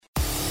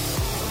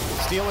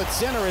Steal it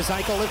center as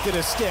Eichel lifted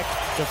his stick.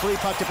 The free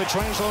puck to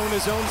Pietrangelo in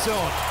his own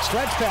zone.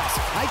 Stretch pass.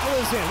 Eichel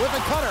is in with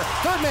a cutter.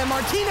 Third man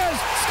Martinez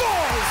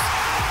scores!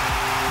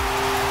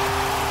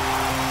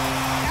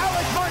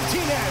 Alec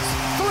Martinez,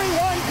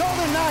 3-1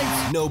 Golden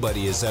Knights.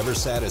 Nobody is ever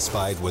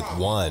satisfied with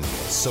one,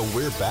 so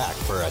we're back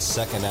for a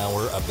second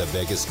hour of the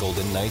Vegas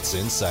Golden Knights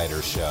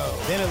Insider Show.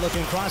 Then it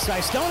looking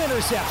cross-ice. Stone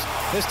intercepts.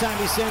 This time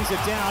he sends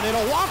it down.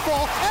 It'll walk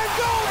ball and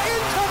go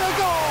into the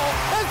goal.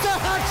 It's a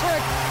hat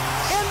trick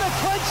in the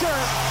clincher.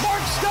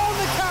 Mark Stone,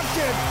 the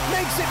captain,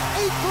 makes it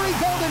 8-3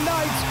 Golden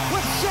Knights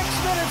with 6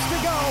 minutes to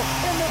go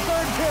in the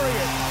third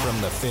period.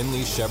 From the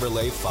Finley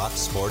Chevrolet Fox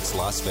Sports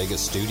Las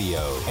Vegas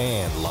studio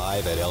and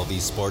live at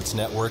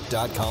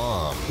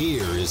lvsportsnetwork.com,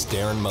 here is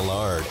Darren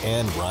Millard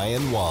and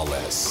Ryan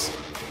Wallace.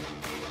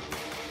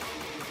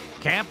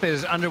 Camp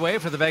is underway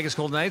for the Vegas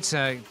Golden Knights.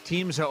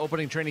 Teams are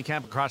opening training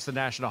camp across the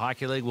National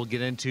Hockey League. We'll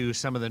get into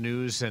some of the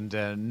news and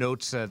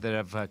notes that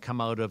have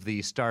come out of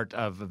the start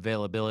of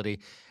availability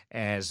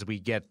as we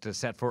get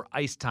set for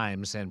ice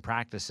times and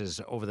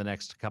practices over the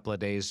next couple of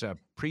days.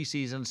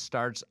 Preseason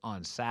starts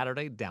on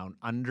Saturday down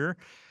under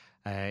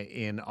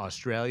in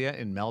Australia,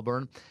 in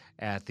Melbourne,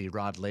 at the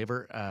Rod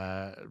Laver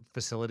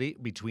facility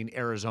between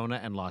Arizona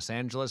and Los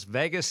Angeles.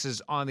 Vegas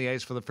is on the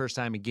ice for the first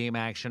time in game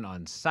action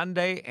on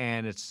Sunday,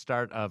 and it's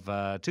start of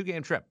a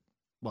two-game trip.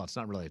 Well, it's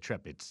not really a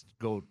trip. It's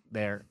go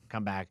there,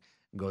 come back,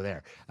 and go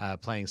there,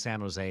 playing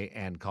San Jose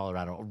and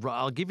Colorado.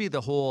 I'll give you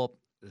the whole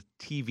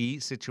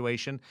TV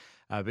situation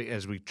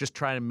as we just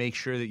try to make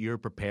sure that you're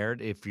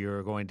prepared if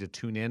you're going to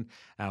tune in,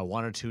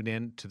 want to tune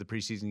in to the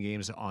preseason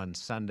games on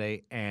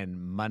Sunday and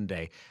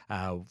Monday.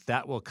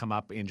 That will come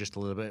up in just a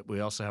little bit. We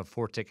also have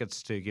 4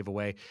 tickets to give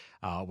away.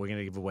 We're going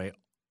to give away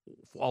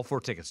all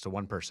 4 tickets to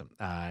one person.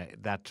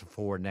 That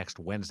for next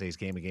Wednesday's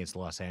game against the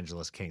Los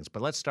Angeles Kings.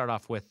 But let's start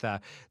off with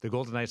the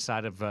Golden Knights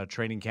side of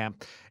training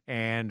camp.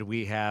 And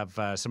we have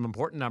some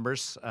important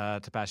numbers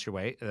to pass your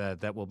way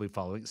that we'll be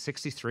following.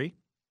 63.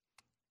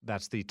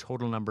 That's the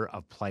total number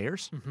of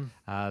players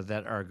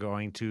that are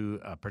going to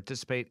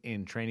participate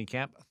in training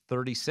camp.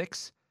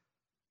 36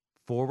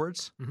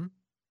 forwards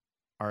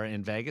are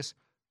in Vegas,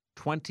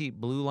 20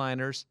 blue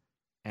liners,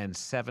 and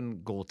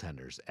 7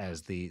 goaltenders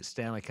as the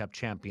Stanley Cup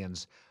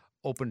champions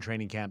open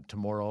training camp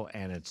tomorrow.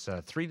 And it's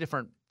 3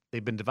 different,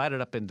 they've been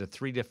divided up into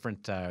 3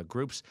 different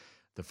groups.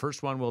 The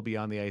first one will be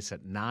on the ice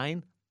at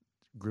 9,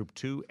 group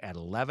 2 at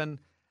 11,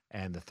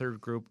 and the third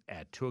group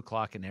at 2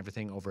 o'clock, and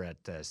everything over at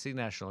City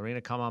National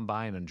Arena. Come on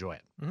by and enjoy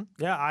it.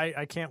 Yeah,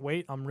 I can't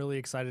wait. I'm really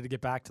excited to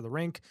get back to the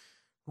rink.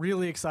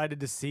 Really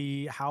excited to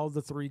see how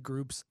the 3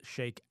 groups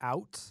shake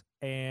out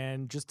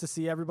and just to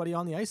see everybody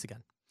on the ice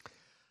again.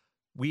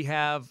 We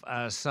have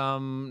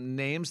some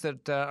names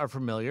that are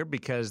familiar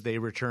because they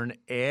return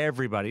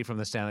everybody from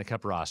the Stanley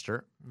Cup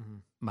roster,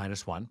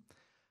 -1.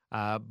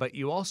 But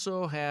you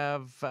also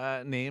have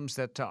names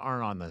that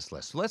aren't on this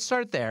list. So let's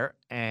start there,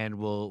 and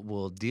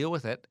we'll deal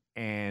with it,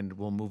 and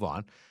we'll move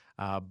on.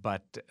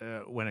 But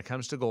when it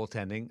comes to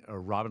goaltending,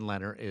 Robin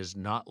Lehner is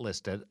not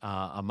listed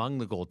among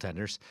the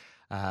goaltenders.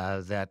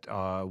 That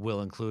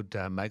will include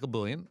Michael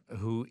Bullion,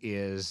 who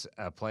is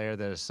a player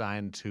that is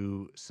signed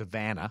to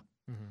Savannah,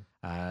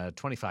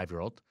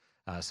 25-year-old.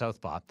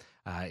 Southpaw.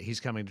 He's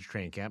coming to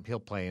training camp. He'll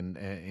play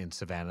in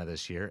Savannah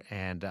this year.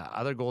 And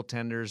other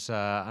goaltenders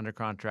under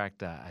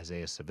contract,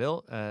 Isaiah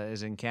Seville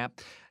is in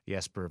camp.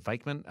 Jesper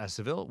Vikman.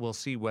 Seville, we'll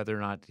see whether or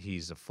not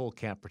he's a full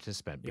camp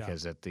participant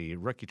because at the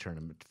rookie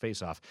tournament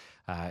face-off,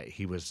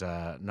 he was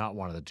not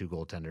one of the 2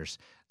 goaltenders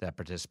that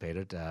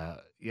participated.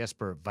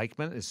 Jesper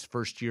Vikman is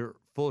first year,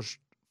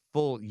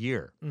 full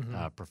year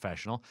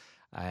professional.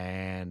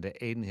 And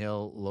Aiden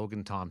Hill,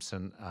 Logan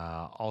Thompson,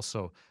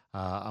 also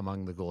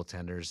among the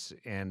goaltenders,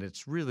 and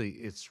it's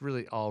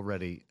really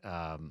already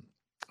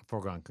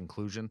foregone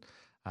conclusion,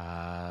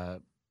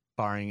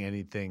 barring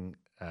anything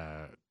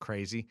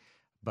crazy.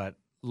 But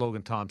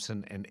Logan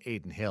Thompson and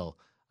Aiden Hill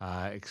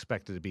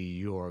expected to be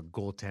your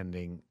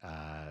goaltending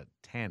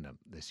tandem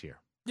this year.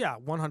 Yeah,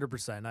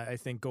 100%. I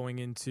think going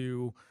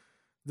into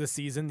the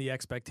season, the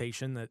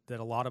expectation that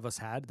a lot of us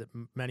had, that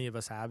many of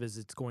us have, is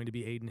it's going to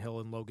be Aiden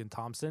Hill and Logan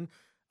Thompson.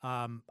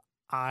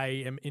 I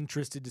am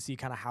interested to see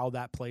kind of how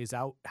that plays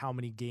out, how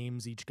many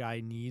games each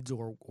guy needs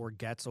or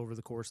gets over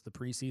the course of the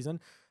preseason.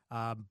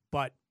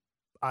 But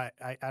I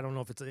don't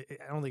know if I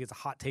don't think it's a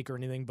hot take or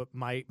anything, but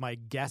my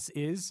guess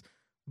is,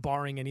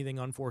 barring anything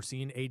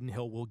unforeseen, Aiden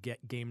Hill will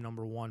get game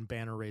number 1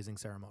 banner raising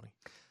ceremony.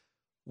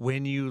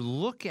 When you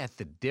look at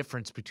the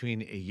difference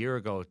between a year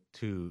ago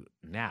to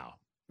now,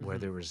 where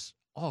there was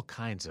all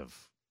kinds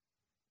of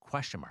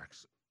question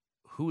marks,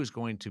 who is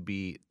going to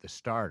be the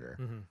starter?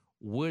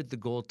 Would the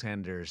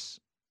goaltenders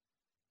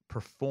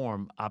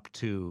perform up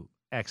to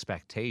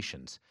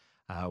expectations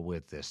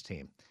with this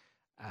team?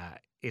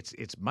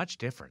 It's much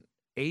different.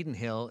 Aiden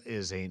Hill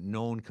is a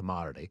known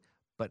commodity,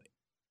 but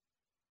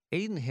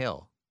Aiden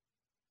Hill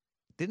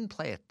didn't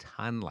play a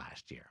ton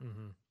last year.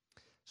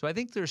 So I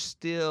think there's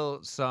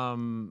still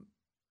some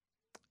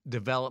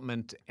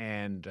development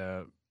and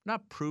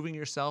not proving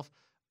yourself,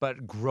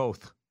 but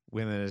growth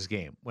within his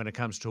game when it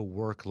comes to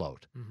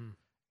workload.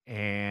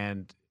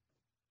 And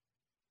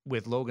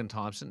with Logan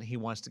Thompson, he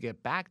wants to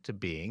get back to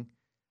being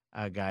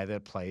a guy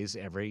that plays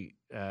every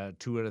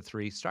 2 out of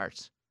 3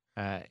 starts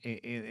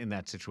in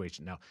that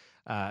situation. Now,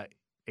 a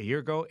year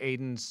ago,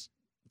 Aiden's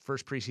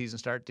first preseason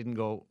start didn't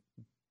go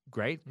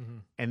great.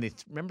 And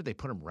remember they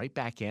put him right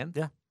back in?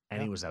 Yeah.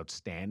 And he was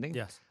outstanding.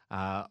 Yes.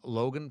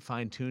 Logan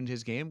fine-tuned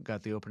his game,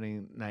 got the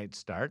opening night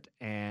start,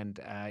 and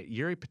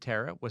Jiri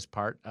Patera was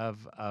part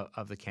of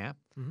the camp.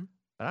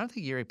 But I don't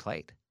think Jiri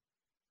played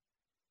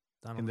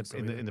in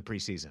the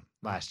preseason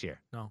last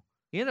year. No.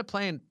 He ended up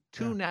playing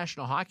 2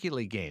 National Hockey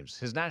League games.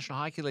 His National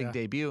Hockey League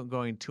debut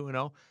going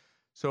 2-0.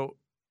 So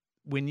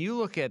when you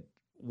look at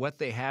what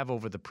they have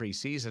over the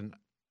preseason,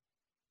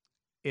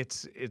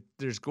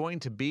 there's going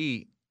to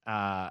be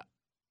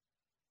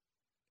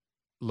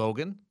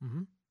Logan,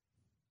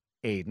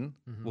 Aiden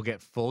will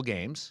get full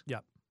games.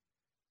 Yep.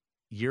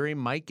 Jiri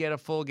might get a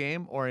full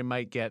game, or he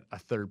might get a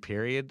third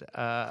period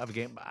of a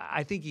game.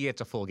 I think he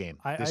gets a full game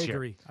this year.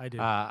 Agree. I do.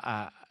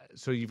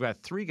 So you've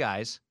got 3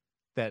 guys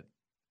that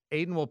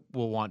Aiden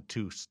will want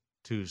two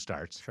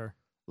starts. Sure.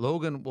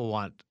 Logan will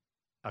want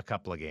a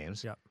couple of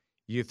games. Yep.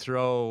 You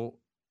throw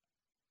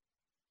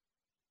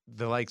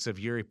the likes of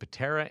Jiri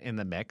Patera in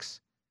the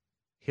mix.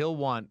 He'll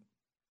want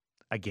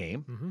a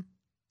game.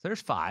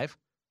 There's 5.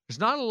 There's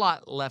not a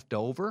lot left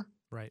over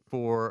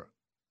for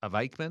a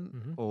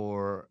Vikman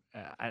or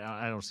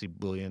I don't see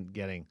Bullion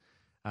getting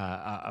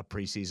a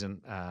preseason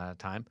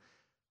time.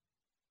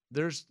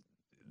 There's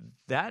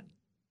that.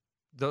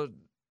 Though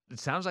it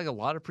sounds like a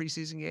lot of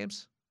preseason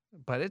games,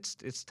 but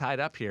it's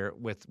tied up here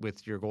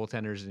with your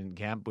goaltenders in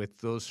camp with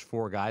those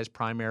 4 guys,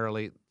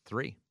 primarily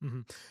 3.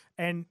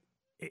 And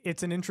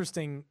it's an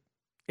interesting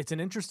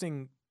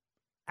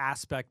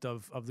aspect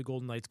of the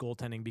Golden Knights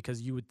goaltending, because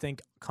you would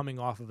think coming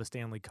off of a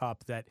Stanley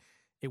Cup that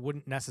it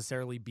wouldn't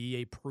necessarily be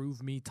a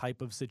prove me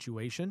type of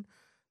situation,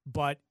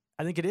 but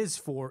I think it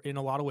is in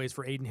a lot of ways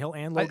for Adin Hill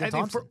and Logan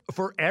Thompson.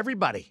 For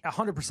everybody.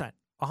 100%.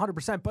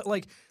 But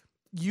like,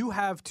 you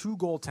have 2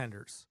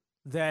 goaltenders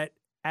that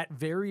at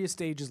various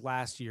stages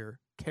last year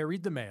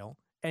carried the mail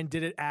and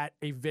did it at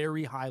a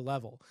very high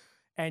level.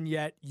 And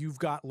yet you've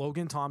got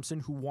Logan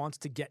Thompson, who wants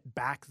to get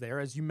back there,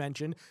 as you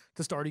mentioned,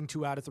 to starting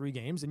 2 out of 3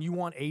 games. And you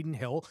want Adin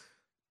Hill,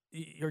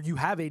 or you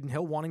have Adin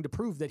Hill wanting to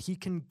prove that he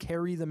can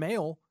carry the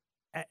mail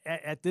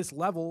at this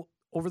level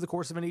over the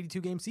course of an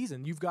 82-game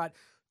season. You've got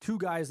 2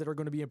 guys that are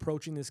going to be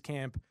approaching this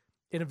camp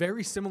in a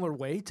very similar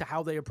way to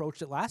how they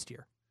approached it last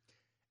year.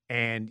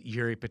 And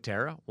Jiri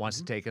Patera wants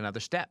to take another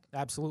step.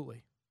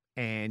 Absolutely.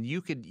 And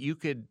you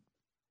could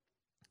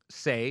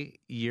say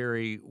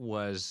Jiri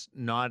was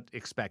not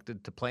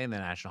expected to play in the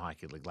National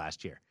Hockey League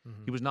last year.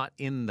 He was not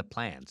in the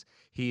plans.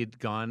 He had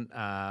gone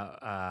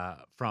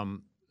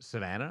from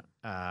Savannah,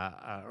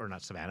 or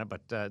not Savannah,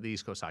 but the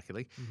East Coast Hockey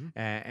League,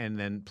 and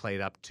then played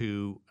up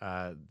to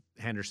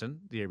Henderson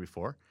the year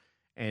before,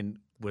 and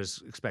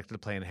was expected to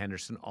play in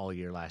Henderson all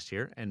year last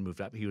year, and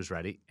moved up. He was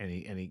ready, and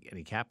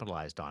he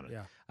capitalized on it.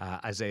 Yeah.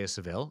 Isaiah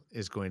Seville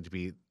is going to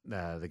be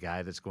the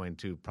guy that's going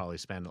to probably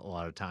spend a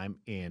lot of time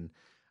in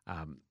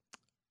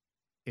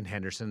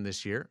Henderson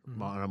this year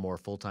on a more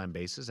full-time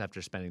basis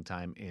after spending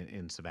time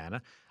in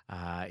Savannah.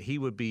 He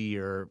would be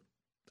your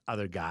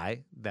other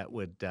guy that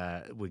would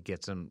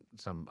get some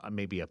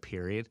maybe a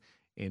period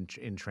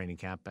in training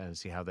camp and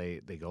see how they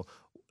go.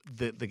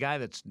 The guy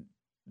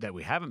that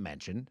we haven't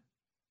mentioned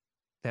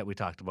that we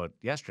talked about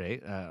yesterday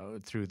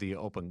through the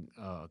open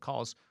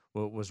calls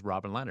was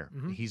Robin Lehner.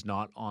 He's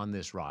not on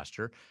this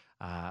roster.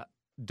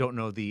 Don't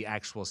know the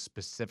actual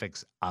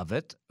specifics of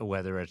it,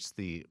 whether it's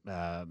the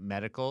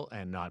medical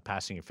and not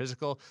passing your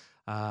physical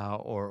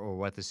or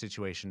what the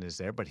situation is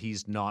there, but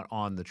he's not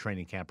on the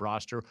training camp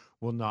roster,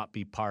 will not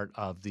be part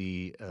of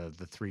the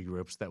 3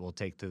 groups that will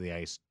take to the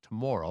ice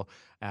tomorrow.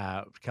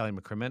 Kelly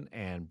McCrimmon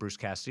and Bruce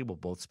Cassidy will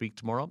both speak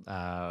tomorrow.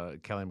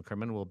 Kelly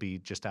McCrimmon will be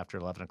just after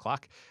 11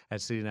 o'clock at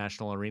City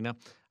National Arena,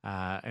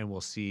 and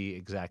we'll see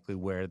exactly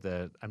where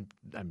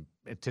I'm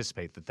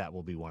anticipate that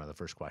will be one of the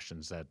first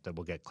questions that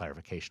we'll get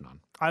clarification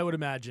on. I would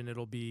imagine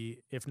it'll be,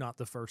 if not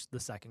the first, the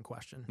second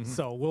question.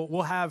 So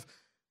we'll have.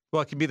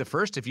 Well, it can be the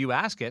first if you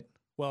ask it.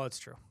 Well, it's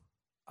true,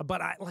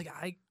 but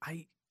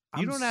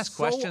you don't ask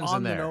questions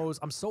in there.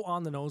 I'm so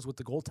on the nose with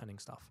the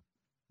goaltending stuff.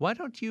 Why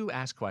don't you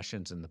ask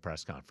questions in the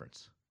press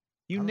conference?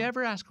 You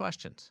never ask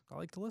questions. I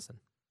like to listen.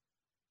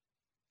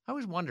 I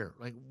always wonder,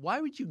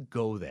 why would you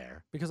go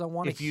there? Because I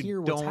want to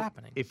hear what's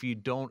happening. If you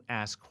don't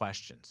ask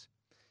questions.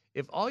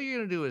 If all you're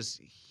going to do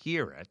is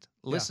hear it,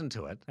 listen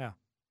to it,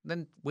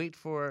 then wait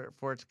for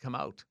it to come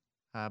out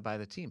by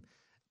the team.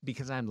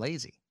 Because I'm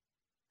lazy.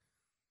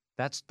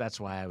 That's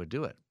why I would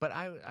do it. But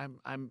I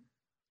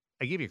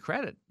give you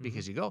credit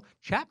because you go.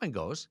 Chapman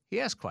goes.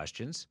 He asks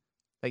questions.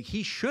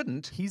 He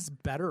shouldn't. He's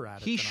better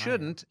at it. He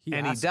shouldn't,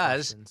 and he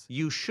does. Questions.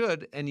 You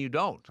should, and you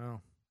don't.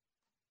 Oh.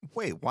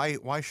 Wait,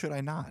 why should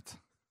I not?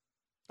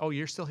 Oh,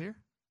 you're still here?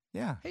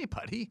 Yeah. Hey,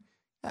 buddy.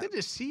 Good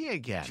to see you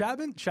again.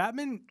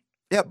 Chapman.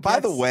 Yeah. By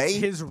the way,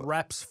 his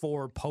reps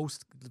for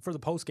the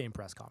post game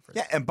press conference.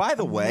 Yeah, and by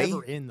the way,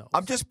 never in those.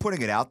 I'm just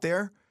putting it out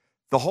there.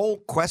 The whole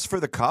quest for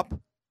the cup,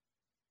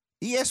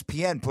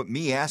 ESPN put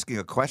me asking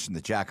a question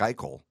to Jack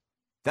Eichel.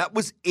 That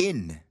was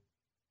in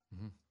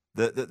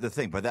the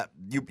thing, but that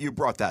you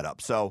brought that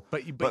up. So,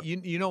 but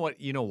you know what?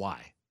 You know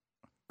why?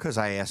 Because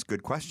I asked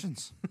good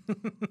questions.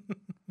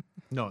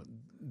 No,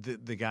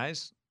 the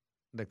guys,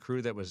 the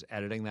crew that was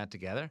editing that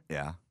together,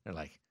 Yeah. they're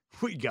like,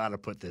 we got to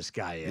put this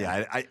guy in.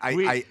 Yeah, I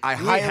We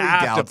highly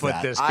have doubt to put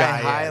that. this guy I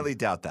in. highly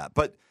doubt that.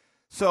 But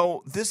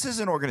so this is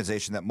an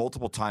organization that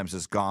multiple times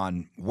has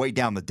gone way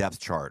down the depth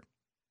chart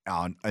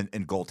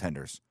in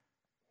goaltenders.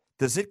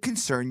 Does it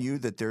concern you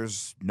that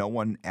there's no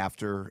one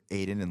after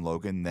Aiden and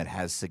Logan that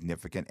has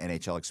significant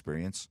NHL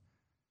experience?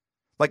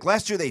 Like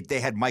last year, they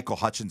had Michael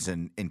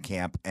Hutchinson in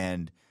camp,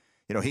 and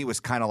he was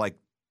kind of like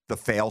the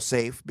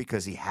fail-safe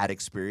because he had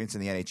experience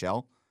in the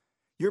NHL.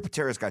 Yuri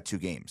Patera's got 2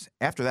 games.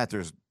 After that,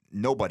 there's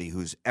nobody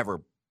who's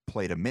ever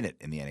played a minute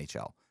in the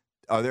NHL.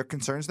 Are there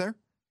concerns there?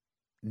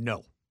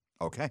 No.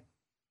 Okay.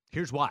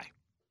 Here's why.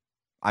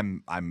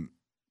 I'm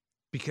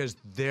Because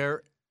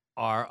there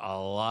are a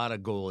lot of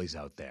goalies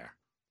out there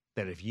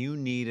that if you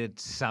needed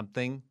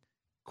something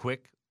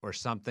quick or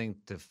something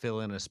to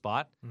fill in a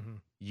spot,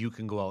 you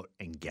can go out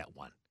and get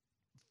one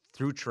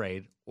through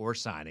trade or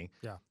signing.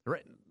 Yeah.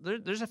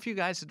 There's a few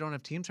guys that don't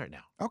have teams right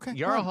now. okay.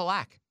 Yarrow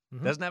Halak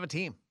doesn't have a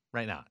team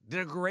right now.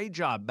 Did a great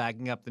job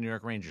backing up the New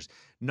York Rangers.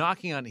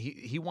 Knocking on,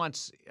 he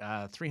wants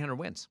 300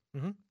 wins.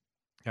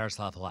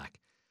 Yaroslav Halak.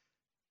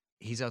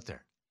 He's out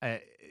there.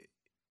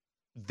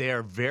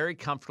 They're very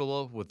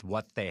comfortable with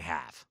what they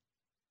have.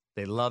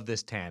 They love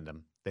this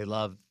tandem. They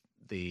love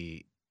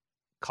the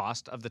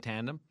cost of the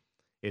tandem.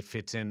 It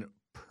fits in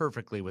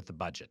perfectly with the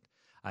budget.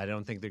 I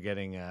don't think they're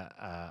getting a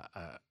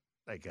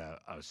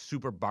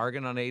super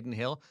bargain on Aiden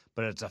Hill,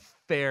 but it's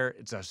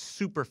a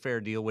super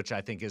fair deal, which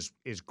I think is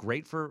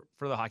great for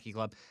the hockey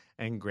club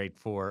and great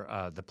for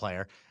the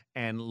player.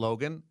 And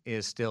Logan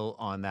is still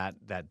on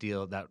that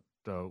deal. That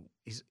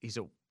this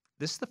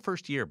is the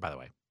first year, by the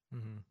way.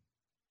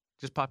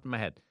 Just popped in my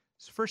head.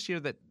 It's the first year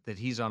that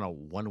he's on a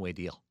one-way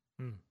deal.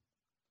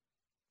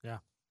 Yeah.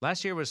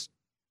 Last year was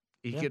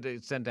he could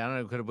have sent down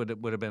and it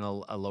would have been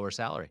a lower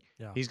salary.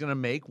 Yeah. He's going to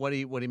make what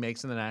he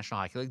makes in the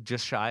National Hockey League,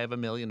 just shy of $1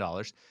 million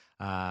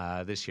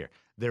this year.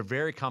 They're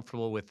very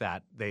comfortable with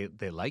that. They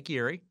like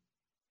Yuri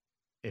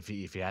if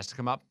he has to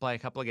come up and play a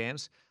couple of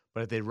games,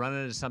 but if they run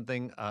into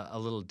something a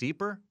little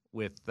deeper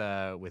with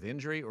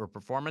injury or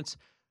performance,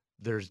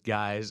 there's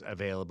guys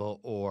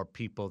available or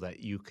people that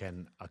you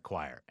can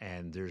acquire,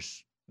 and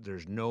there's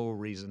no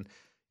reason.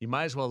 You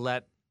might as well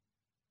let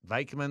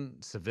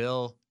Vikman,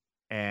 Seville,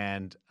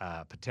 and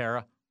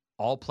Patera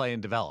all play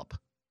and develop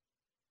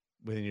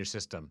within your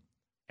system,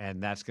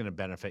 and that's going to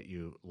benefit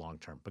you long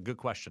term. But good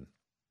question.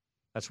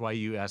 That's why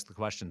you ask the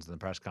questions in the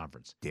press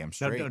conference. damn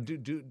straight. No,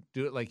 do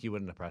it like you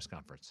would in a press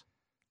conference.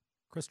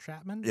 Chris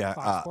Chapman, Yeah,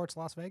 Fox Sports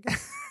Las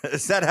Vegas.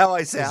 Is that how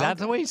I sound? Is that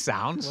the way he A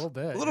sounds? little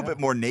bit. a little bit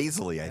more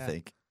nasally, I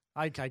think.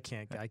 I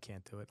can't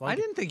do it. I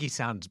didn't think he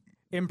sounds.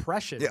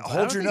 Impression. Yeah, don't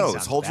hold your think he nose.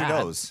 sounds Hold your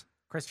bad. nose.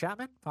 Chris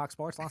Chapman, Fox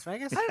Sports Las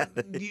Vegas. I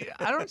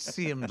don't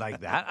see him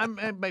like that. I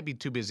might be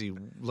too busy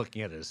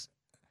looking at his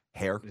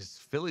Hair.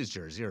 Phillies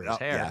jersey or his Oh,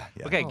 hair.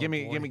 yeah. Okay, Oh, give boy.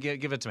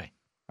 it to me.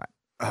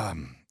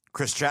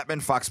 Chris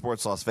Chapman, Fox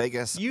Sports Las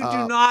Vegas. You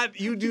do not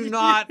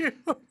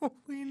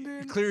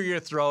clear your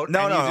throat.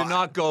 No, and no, you do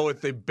not go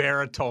with the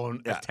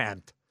baritone Yeah.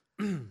 attempt.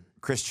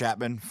 Chris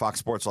Chapman, Fox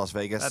Sports Las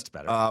Vegas. That's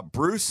better.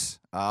 Bruce,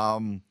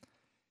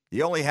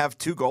 you only have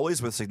 2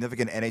 goalies with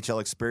significant NHL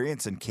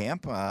experience in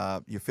camp.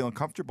 You're feeling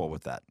comfortable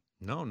with that?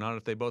 No, not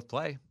if they both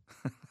play.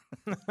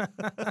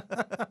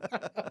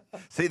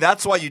 See,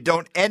 that's why you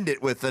don't end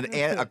it with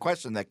a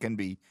question that can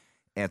be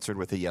answered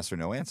with a yes or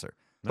no answer.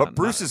 But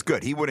Bruce is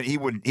good. He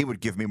would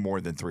give me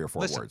more than 3 or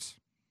 4 Listen. words.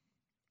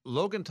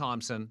 Logan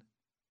Thompson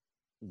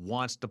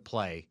wants to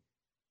play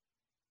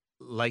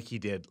like he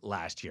did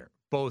last year,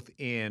 both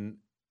in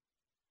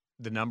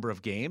the number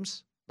of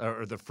games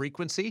or the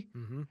frequency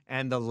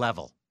and the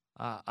level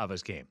of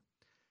his game.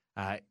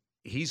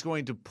 He's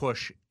going to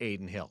push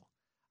Aiden Hill.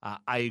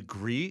 I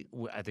agree.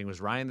 I think it was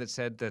Ryan that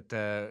said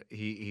that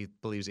he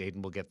believes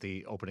Aiden will get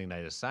the opening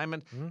night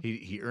assignment.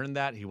 He earned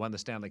that. He won the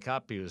Stanley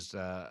Cup. He was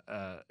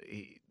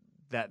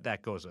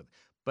that goes with.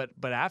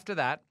 But after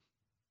that,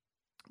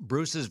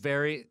 Bruce is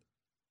very,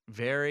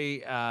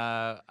 very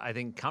I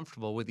think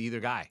comfortable with either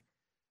guy,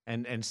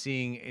 and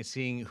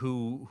seeing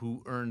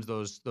who earns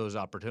those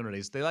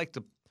opportunities. They like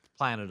to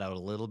plan it out a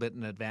little bit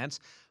in advance,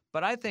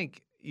 but I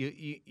think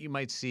you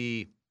might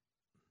see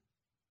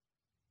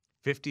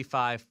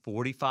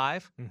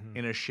 55-45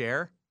 in a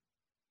share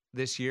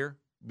this year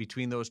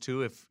between those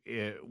two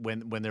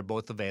when they're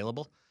both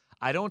available.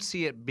 I don't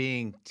see it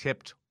being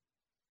tipped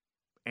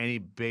any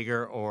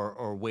bigger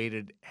or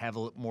weighted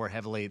more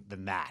heavily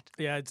than that.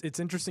 Yeah, it's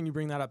interesting you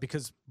bring that up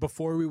because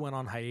before we went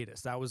on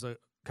hiatus, that was a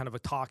kind of a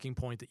talking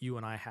point that you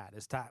and I had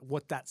is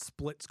what that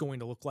split's going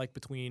to look like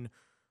between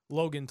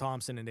Logan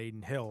Thompson and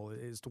Aiden Hill,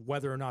 is to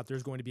whether or not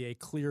there's going to be a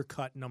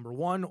clear-cut number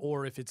one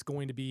or if it's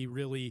going to be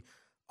really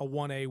a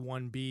 1A,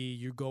 1B,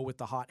 you go with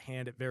the hot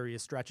hand at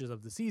various stretches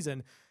of the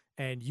season.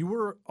 And you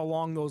were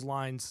along those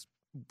lines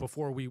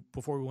before we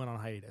went on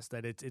hiatus,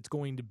 that it's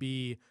going to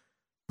be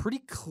pretty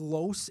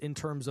close in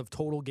terms of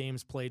total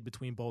games played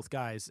between both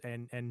guys.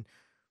 And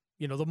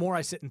you know, the more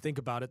I sit and think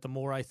about it, the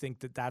more I think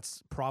that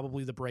that's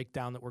probably the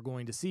breakdown that we're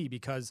going to see,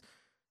 because,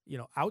 you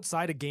know,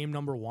 outside of game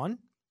number 1,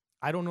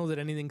 I don't know that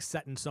anything's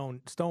set in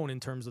stone in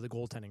terms of the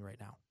goaltending right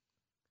now.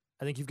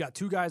 I think you've got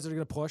 2 guys that are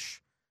going to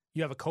push.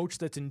 You have a coach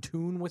that's in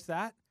tune with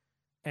that,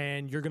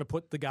 and you're going to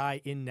put the guy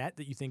in net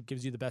that you think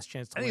gives you the best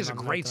chance to I win. think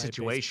it's a great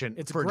situation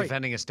for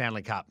defending a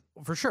Stanley Cup.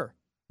 For sure.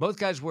 Both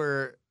guys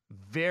were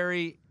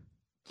very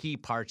key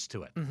parts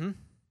to it. Mm-hmm.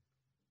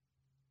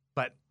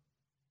 But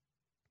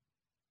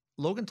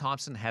Logan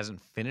Thompson hasn't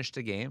finished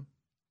a game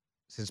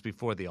since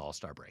before the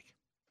All-Star break.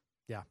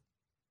 Yeah.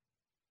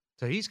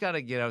 So he's got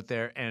to get out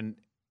there and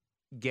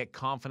get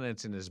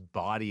confidence in his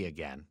body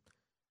again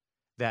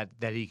that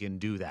he can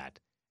do that.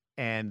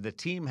 And the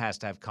team has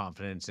to have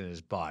confidence in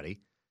his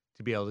body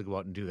to be able to go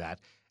out and do that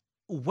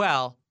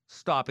while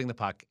stopping the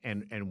puck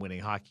and winning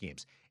hockey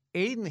games.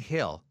 Adin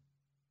Hill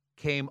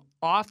came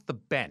off the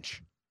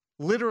bench,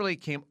 literally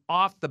came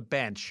off the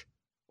bench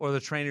or the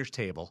trainer's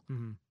table.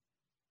 Mm-hmm.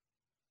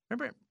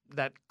 Remember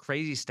that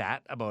crazy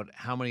stat about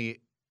how many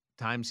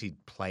times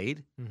he'd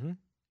played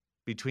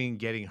between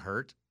getting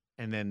hurt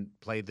and then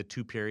played the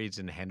 2 periods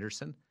in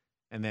Henderson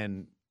and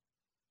then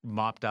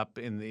mopped up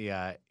in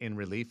the in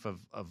relief of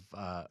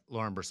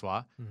Laurent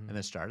Brossoit and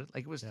then started?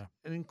 Like, it was an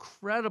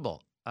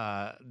incredible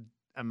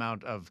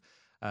amount of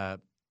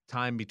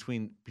time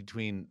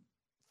between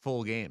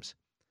full games.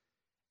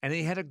 And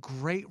he had a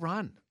great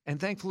run. And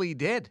thankfully he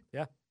did.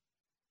 Yeah.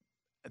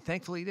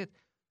 Thankfully he did.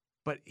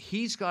 But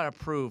he's got to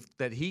prove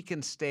that he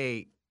can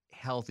stay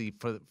healthy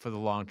for the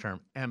long term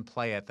and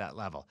play at that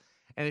level.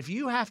 And if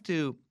you have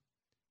to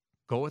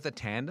go with a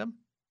tandem,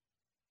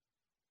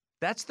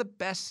 that's the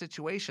best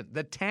situation.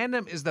 The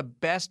tandem is the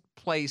best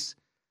place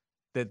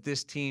that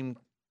this team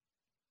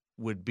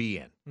would be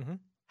in,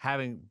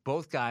 having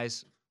both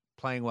guys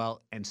playing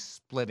well and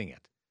splitting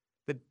it.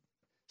 The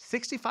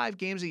 65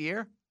 games a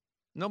year,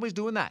 nobody's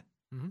doing that.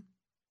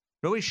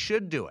 Nobody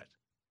should do it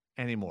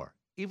anymore.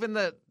 Even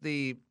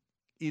the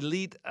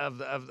elite of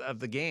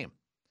the game.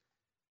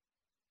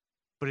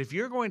 But if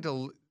you're going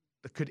to,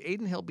 could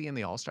Adin Hill be in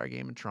the All-Star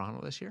game in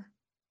Toronto this year?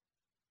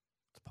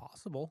 It's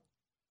possible.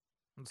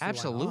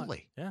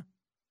 Absolutely. Yeah.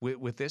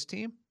 With this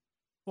team?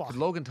 Well, Could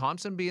Logan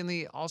Thompson be in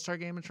the All-Star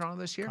game in Toronto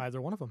this year?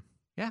 either one of them.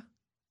 Yeah.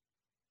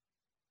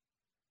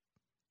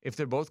 If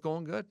they're both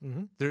going good.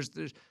 There's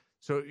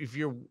so if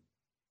you're,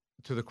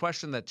 to the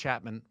question that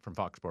Chapman from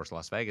Fox Sports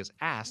Las Vegas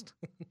asked,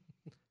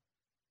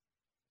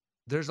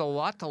 there's a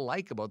lot to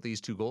like about these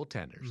 2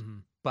 goaltenders,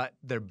 but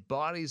their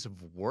bodies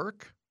of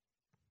work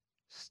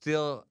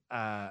still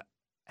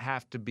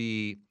have to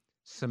be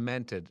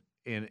cemented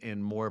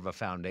in more of a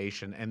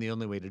foundation, and the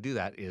only way to do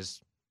that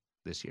is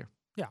this year.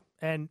 Yeah,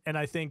 and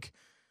I think,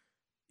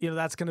 you know,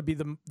 that's going to be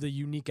the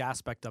unique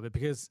aspect of it,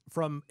 because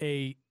from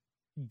a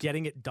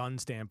getting it done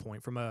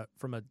standpoint, from a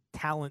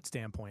talent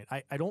standpoint,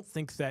 I don't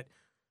think that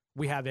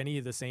we have any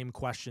of the same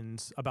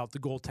questions about the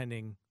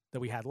goaltending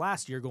that we had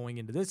last year going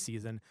into this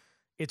season.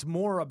 It's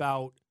more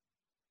about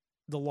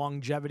the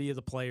longevity of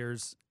the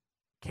players.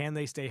 Can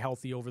they stay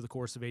healthy over the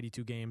course of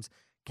 82 games?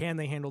 Can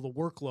they handle the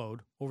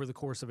workload over the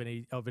course of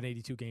an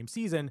 82-game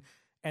season?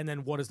 And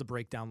then what does the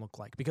breakdown look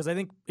like? Because I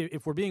think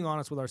if we're being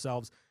honest with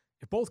ourselves,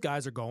 if both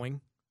guys are going,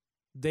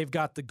 they've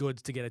got the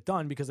goods to get it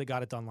done because they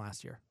got it done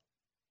last year.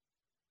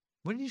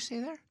 What did you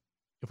say there?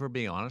 If we're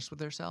being honest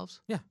with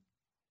ourselves? Yeah.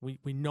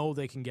 We know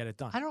they can get it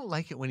done. I don't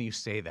like it when you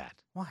say that.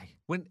 Why?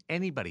 When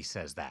anybody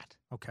says that.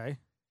 Okay.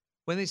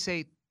 When they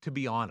say to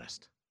be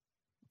honest.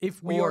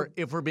 If we're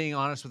being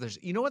honest with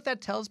ourselves. You know what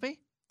that tells me?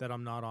 That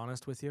I'm not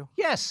honest with you?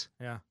 Yes.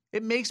 Yeah.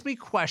 It makes me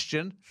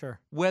question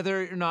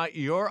whether or not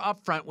you're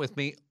upfront with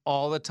me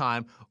all the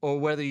time, or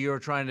whether you're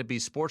trying to be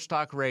sports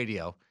talk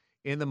radio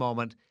in the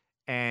moment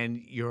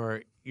and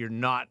you're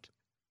not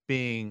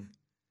being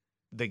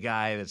the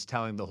guy that's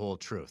telling the whole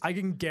truth. I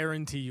can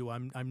guarantee you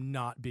I'm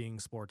not being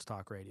sports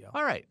talk radio.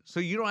 All right. So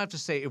you don't have to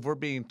say if we're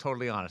being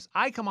totally honest.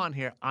 I come on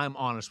here, I'm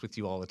honest with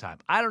you all the time.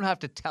 I don't have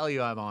to tell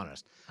you I'm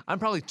honest. I'm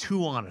probably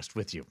too honest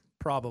with you.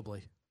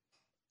 Probably.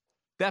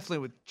 Definitely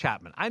with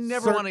Chapman. I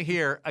never want to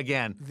hear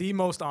again the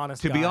most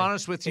honest to guy be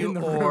honest with you,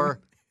 or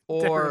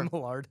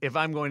if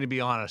I'm going to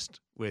be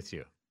honest with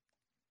you.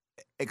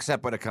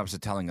 Except when it comes to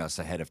telling us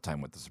ahead of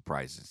time what the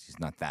surprise is. He's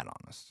not that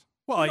honest.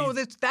 Well, no,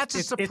 that's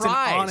a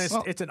surprise.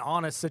 It's an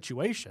honest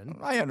situation.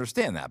 I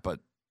understand that, but,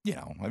 you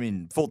know, I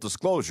mean, full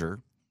disclosure.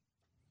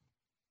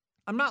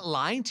 I'm not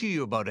lying to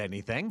you about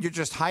anything. You're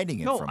just hiding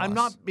it from us. No, I'm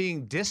not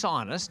being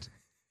dishonest.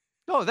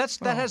 No, that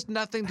has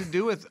nothing to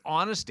do with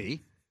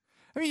honesty.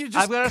 I mean,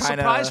 I've got a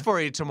surprise for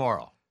you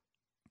tomorrow.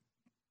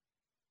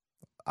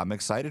 I'm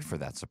excited for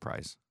that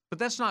surprise. But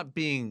that's not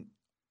being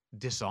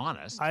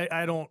dishonest.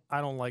 I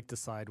don't like to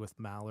side with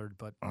Mallard,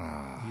 but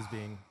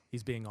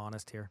he's being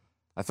honest here.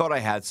 I thought I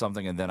had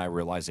something, and then I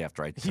realized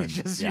after I turned,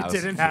 you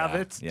didn't have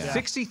it. Yeah.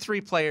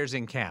 63 players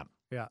in camp.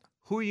 Yeah.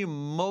 Who are you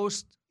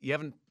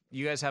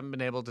you guys haven't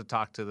been able to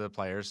talk to the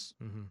players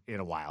in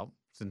a while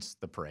since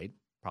the parade.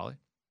 Probably.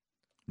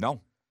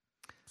 No.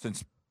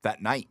 Since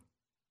that night.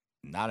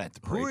 Not at the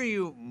parade. Who are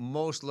you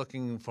most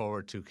looking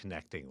forward to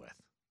connecting with?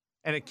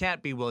 And it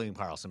can't be William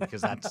Karlsson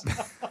because that's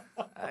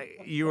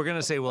you were going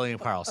to say William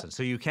Karlsson,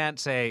 so you can't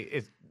say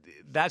it.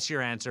 That's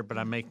your answer, but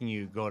I'm making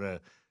you go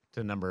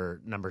to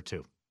number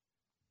 2.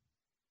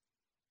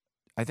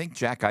 I think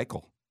Jack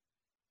Eichel.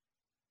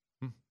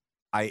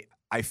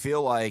 I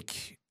feel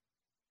like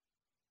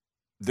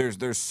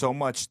there's so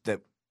much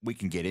that we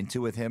can get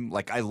into with him.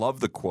 Like, I love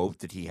the quote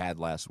that he had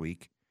last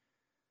week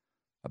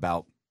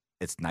about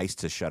it's nice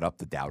to shut up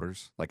the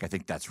doubters. Like, I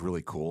think that's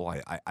really cool.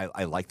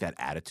 I like that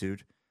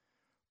attitude.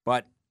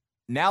 But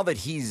now that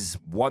he's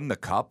won the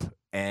cup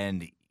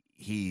and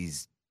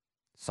he's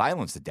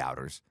silenced the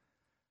doubters,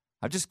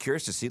 I'm just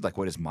curious to see like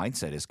what his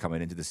mindset is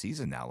coming into the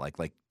season now.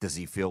 Like does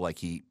he feel like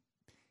he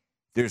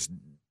can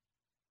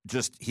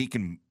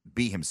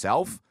be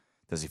himself?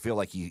 Does he feel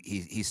like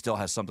he still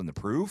has something to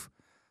prove?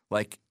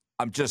 Like,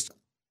 I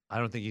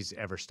don't think he's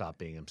ever stopped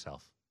being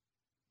himself.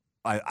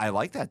 I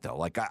like that though.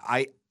 Like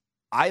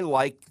I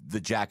like the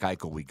Jack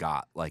Eichel we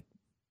got, like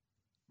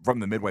from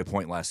the midway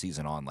point last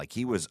season on. Like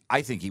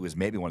I think he was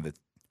maybe one of the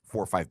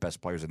 4 or 5 best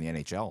players in the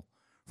NHL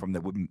from the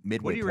midway point last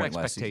season. What are your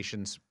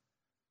expectations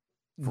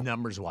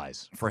numbers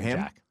wise for him?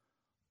 Jack?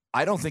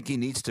 I don't think he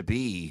needs to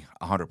be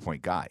a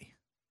 100-point guy.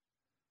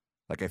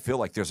 Like, I feel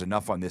like there's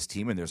enough on this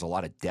team and there's a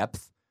lot of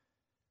depth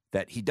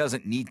that he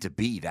doesn't need to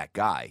be that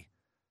guy.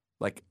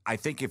 Like, I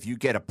think if you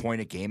get a point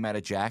a game out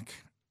of Jack,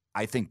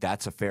 I think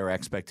that's a fair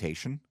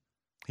expectation.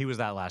 He was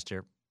that last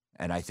year.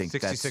 And I think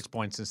 66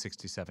 points in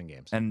 67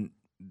 games. And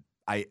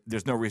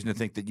there's no reason to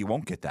think that you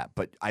won't get that.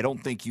 But I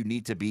don't think you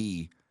need to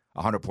be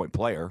a 100-point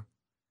player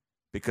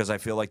because I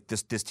feel like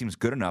this team's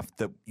good enough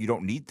that you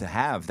don't need to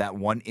have that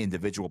one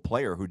individual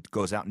player who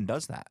goes out and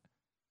does that.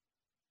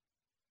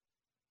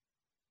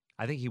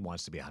 I think he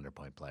wants to be a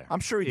 100-point player.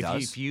 I'm sure he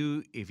does.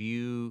 If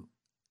you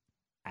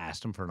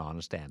asked him for an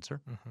honest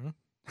answer,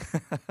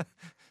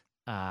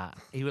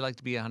 he would like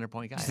to be a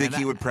 100-point guy. Do you think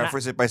he would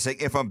preface it by saying,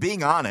 if I'm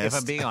being honest?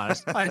 If I'm being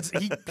honest.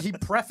 he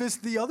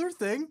prefaced the other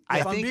thing.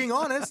 If I'm being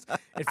honest,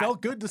 it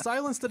felt good to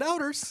silence the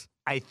doubters.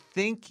 I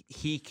think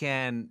he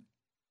can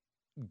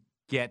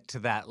get to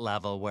that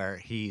level where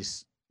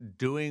he's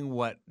doing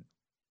what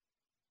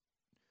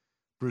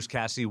Bruce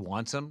Cassidy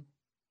wants him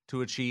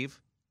to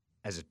achieve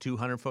as a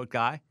 200-foot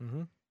guy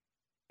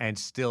and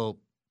still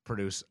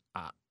produce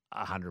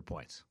 100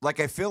 points.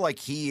 Like, I feel like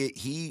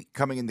he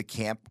coming into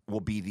camp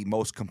will be the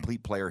most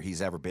complete player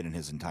he's ever been in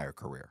his entire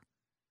career.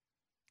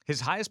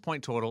 His highest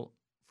point total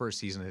for a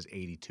season is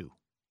 82.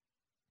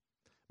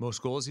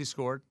 Most goals he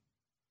scored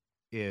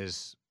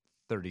is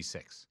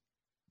 36.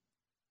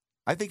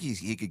 I think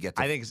he could get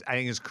to I think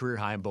his career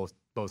high in both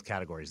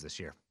categories this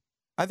year.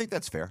 I think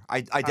that's fair.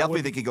 I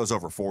definitely think he goes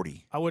over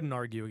 40. I wouldn't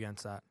argue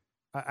against that.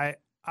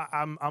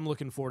 I'm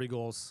looking 40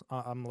 goals.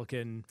 I'm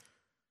looking.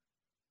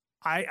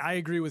 I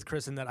agree with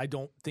Chris in that I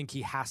don't think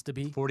he has to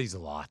be. 40's a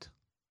lot.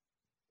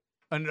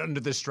 Under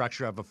the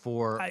structure of a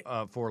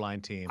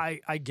four-line team.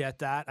 I get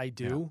that. I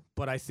do. Yeah.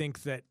 But I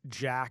think that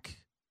Jack's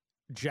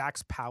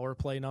power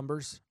play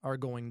numbers are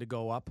going to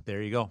go up.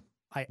 There you go.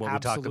 What we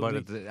talked about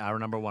at hour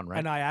number 1, right?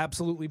 And I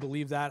absolutely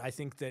believe that. I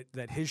think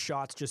that his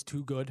shot's just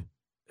too good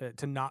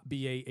to not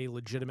be a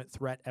legitimate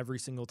threat every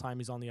single time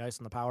he's on the ice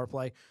on the power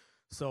play.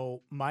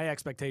 So my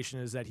expectation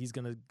is that he's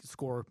going to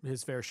score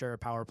his fair share of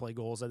power play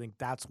goals. I think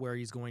that's where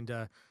he's going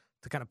to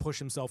kind of push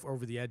himself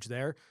over the edge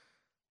there.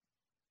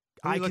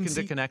 Who are you looking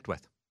to connect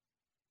with?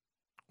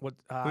 What?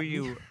 Who are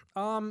you?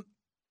 I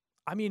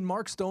mean,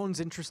 Mark Stone's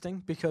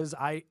interesting because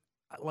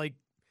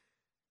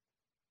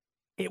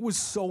it was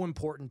so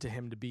important to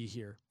him to be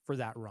here for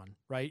that run,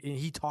 right? And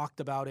he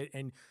talked about it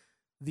and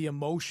the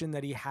emotion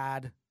that he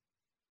had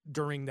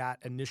during that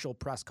initial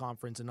press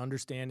conference and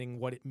understanding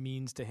what it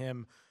means to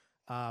him.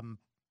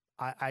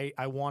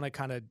 I want to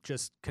kind of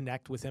just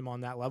connect with him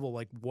on that level.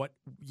 Like what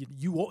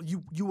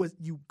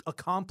you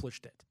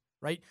accomplished it,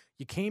 right?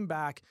 You came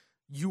back,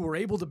 you were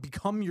able to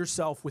become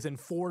yourself within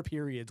 4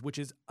 periods, which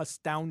is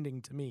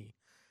astounding to me.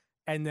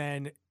 And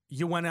then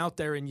you went out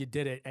there and you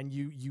did it and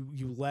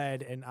you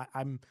led. And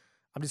I'm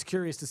just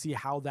curious to see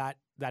how that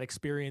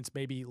experience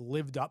maybe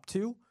lived up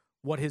to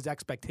what his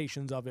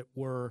expectations of it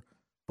were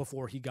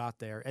before he got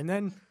there. And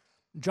then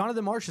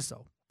Jonathan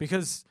Marchessault,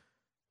 because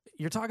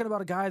you're talking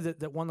about a guy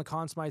that won the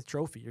Conn Smythe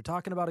Trophy. You're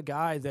talking about a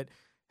guy that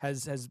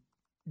has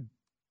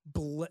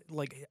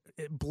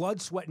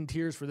blood, sweat, and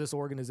tears for this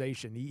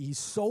organization. He's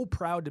so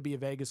proud to be a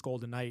Vegas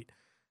Golden Knight.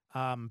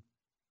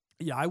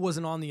 I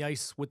wasn't on the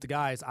ice with the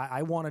guys.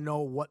 I want to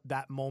know what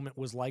that moment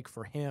was like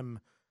for him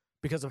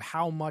because of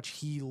how much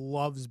he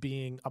loves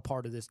being a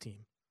part of this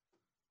team.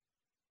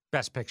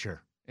 Best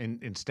picture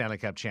in Stanley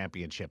Cup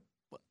championship.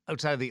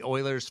 Outside of the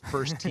Oilers'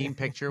 first team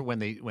picture when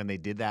they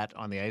did that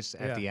on the ice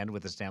at the end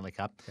with the Stanley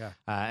Cup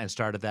and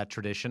started that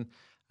tradition,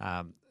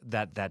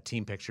 that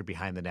team picture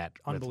behind the net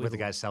with the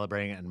guys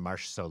celebrating and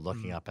Marchessault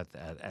looking up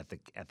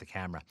at the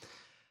camera.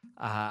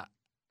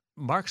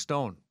 Mark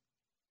Stone,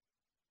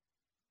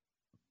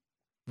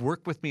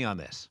 work with me on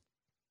this.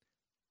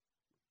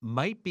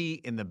 Might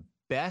be in the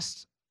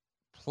best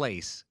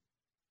place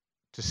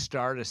to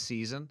start a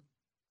season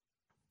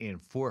in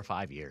 4 or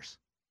 5 years.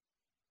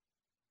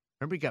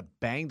 Remember, he got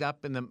banged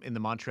up in the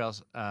Montreal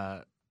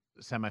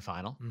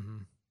semifinal,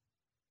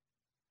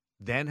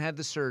 then had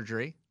the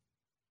surgery,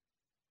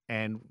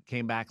 and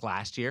came back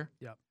last year.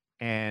 Yep.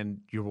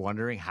 And you're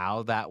wondering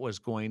how that was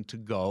going to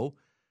go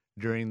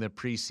during the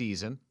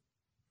preseason.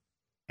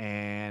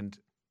 And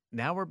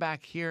now we're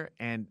back here,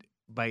 and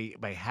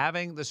by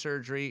having the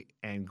surgery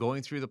and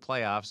going through the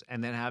playoffs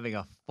and then having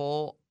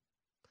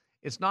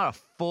it's not a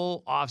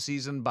full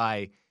offseason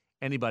by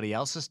anybody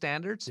else's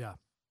standards,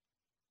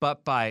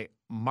 but by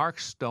Mark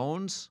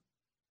Stone's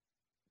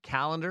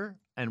calendar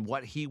and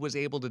what he was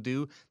able to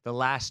do the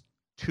last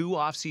 2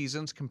 off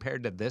seasons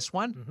compared to this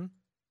one,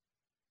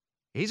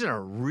 he's in a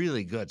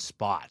really good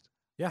spot,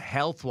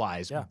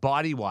 health-wise,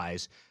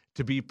 body-wise,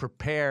 to be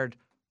prepared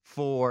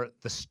for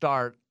the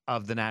start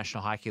of the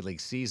National Hockey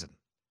League season.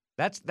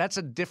 That's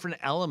a different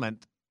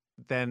element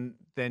than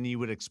you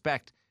would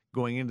expect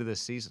going into this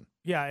season.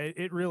 Yeah,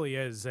 it really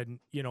is. And,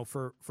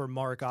 for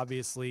Mark,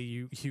 obviously,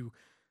 you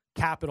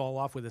cap it all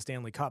off with a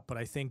Stanley Cup, but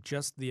I think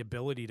just the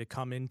ability to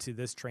come into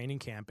this training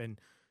camp and,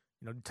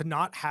 to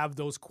not have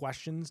those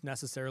questions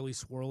necessarily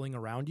swirling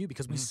around you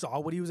because we saw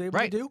what he was able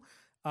to do,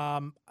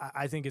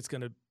 I think it's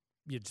going to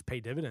just pay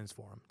dividends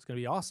for him. It's going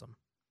to be awesome.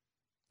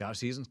 Now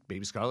season,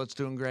 Baby Scarlett's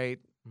doing great.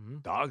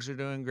 Dogs are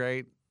doing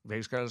great.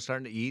 Baby Scarlett's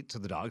starting to eat, so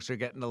the dogs are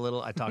getting a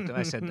little. I talked to him.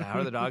 I said, "How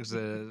are the dogs,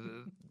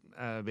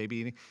 baby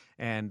eating?"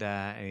 And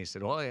he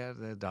said, "Oh yeah,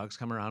 the dogs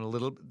come around a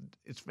little."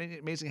 It's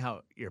amazing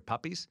how your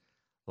puppies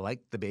like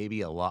the baby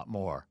a lot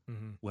more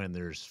when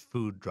there's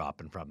food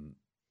dropping from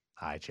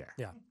the high chair.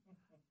 Yeah,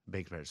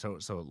 big fair. So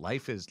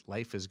life is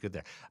good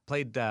there.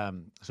 Played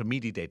so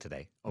media day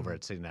today over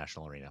at City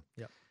National Arena.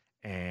 Yep.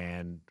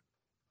 And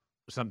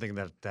something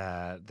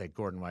that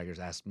Gordon Weigers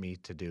asked me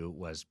to do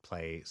was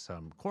play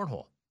some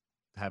cornhole.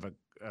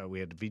 We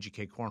had a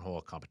VGK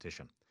cornhole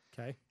competition.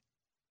 Okay.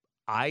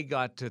 I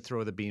got to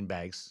throw the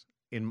beanbags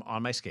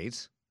on my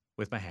skates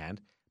with my hand,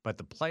 but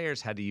the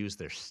players had to use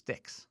their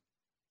sticks.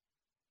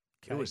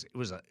 Okay.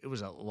 It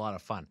was a lot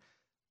of fun.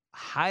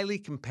 Highly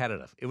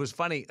competitive. It was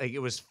funny. Like, it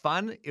was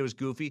fun. It was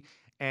goofy.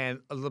 And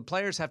the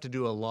players have to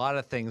do a lot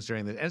of things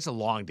and it's a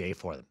long day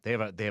for them. They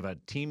have a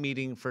team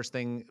meeting first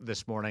thing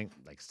this morning,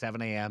 like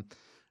 7 a.m.,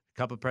 a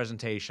couple of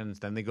presentations.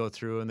 Then they go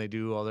through and they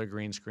do all their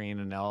green screen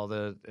and all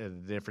the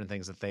different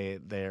things that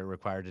they're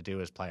required to do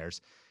as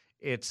players.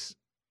 It's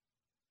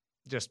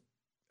just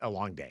a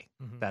long day.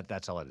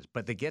 That's all it is.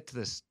 But they get to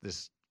this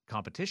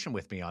competition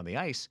with me on the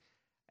ice,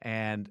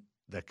 and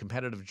the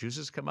competitive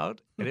juices come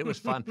out, and it was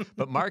fun.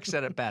 But Mark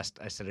said it best.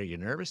 I said, "Are you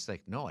nervous?" He's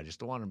like, "No, I just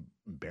don't want to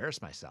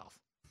embarrass myself."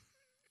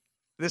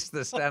 This is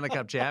the Stanley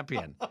Cup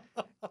champion.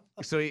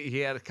 So he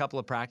had a couple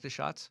of practice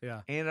shots.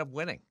 Yeah. Ended up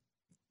winning.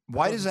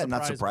 Why does that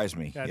not surprise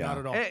me? Yeah, not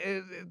at all.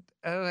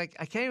 I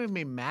can't even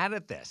be mad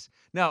at this.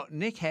 Now,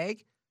 Nick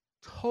Hague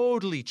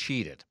totally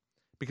cheated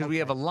because we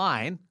have a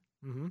line,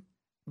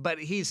 but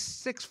he's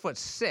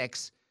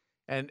 6'6"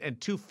 and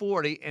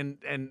 240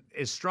 and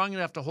is strong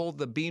enough to hold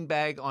the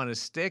beanbag on his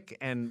stick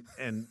and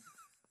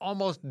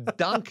almost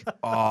dunk the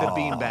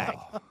beanbag.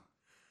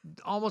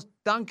 Almost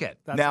dunk it.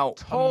 That's now,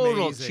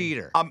 total amazing.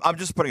 cheater. I'm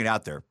just putting it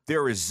out there.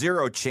 There is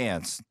zero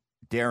chance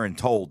Darren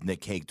told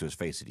Nick Hague to his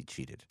face that he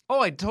cheated. Oh,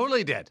 I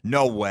totally did.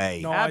 No way.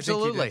 No,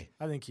 Absolutely.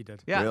 I think he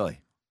did. Yeah. Really?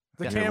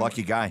 The You're a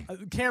lucky guy.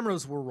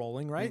 Cameras were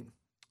rolling, right?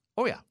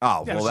 Oh yeah.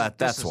 Oh, Yeah, well, this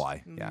that's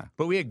why. Yeah.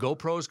 But we had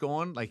GoPros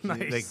going,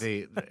 Nice.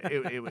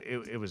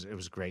 it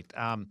was great.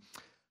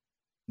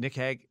 Nick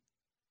Hague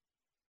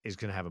is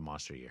going to have a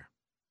monster year.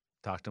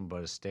 Talked to him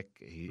about his stick.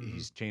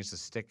 He's changed the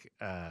stick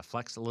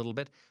flex a little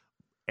bit.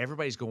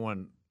 Everybody's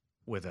going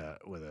with a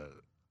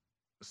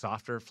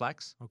softer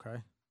flex. Okay.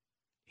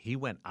 He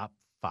went up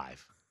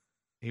 5.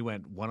 He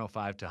went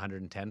 105 to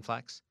 110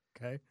 flex.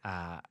 Okay.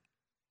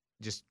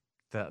 Just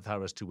thought it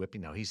was too whippy.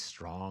 Now he's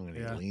strong and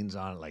he leans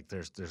on it. Like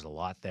there's a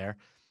lot there.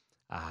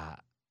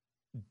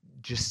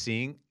 Just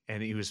seeing,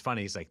 and he was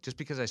funny. He's like, just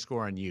because I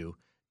score on you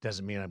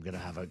doesn't mean I'm going to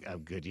have a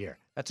good year.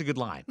 That's a good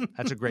line.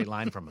 That's a great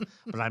line from him.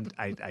 But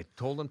I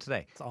told him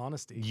today. It's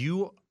honesty.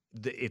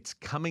 It's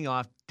coming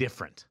off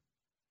different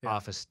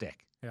off a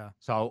stick. Yeah.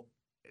 So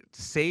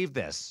save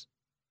this.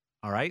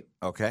 All right.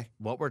 Okay.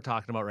 What we're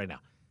talking about right now.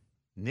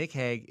 Nick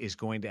Hague is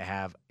going to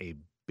have a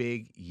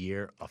big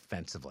year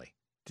offensively.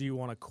 Do you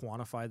want to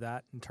quantify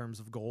that in terms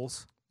of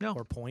goals? No.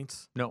 Or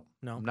points? No.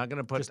 No. I'm not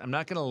going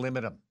to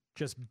limit him.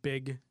 Just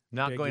big.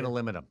 Not big going to year?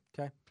 limit him.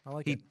 Okay. I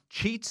like He it.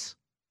 cheats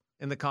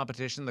in the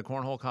competition, the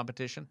cornhole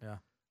competition. Yeah.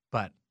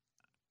 But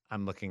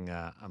I'm looking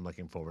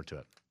forward to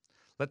it.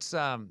 Let's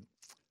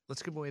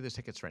give away the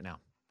tickets right now.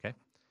 Okay.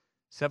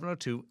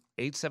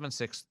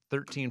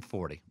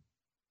 702-876-1340.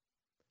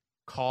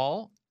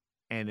 Call,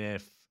 and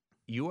if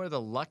you are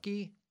the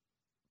lucky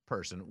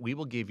person, we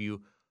will give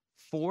you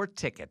 4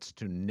 tickets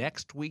to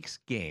next week's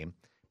game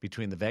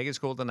between the Vegas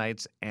Golden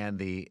Knights and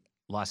the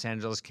Los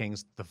Angeles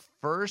Kings, the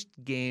first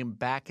game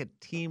back at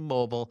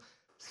T-Mobile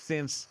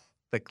since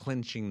the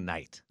clinching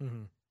night.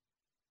 Mm-hmm.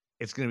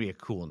 It's going to be a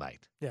cool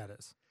night. Yeah, it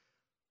is.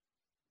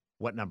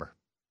 What number?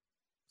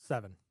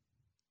 7.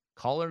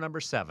 Caller number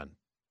 7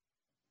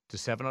 to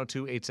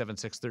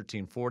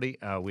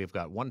 702-876-1340. We've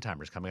got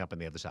one-timers coming up on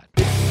the other side.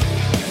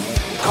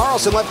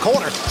 Carlson left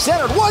corner,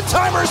 centered,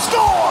 one-timer,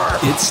 score!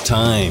 It's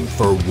time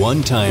for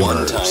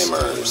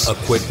One-Timers. A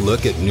quick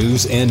look at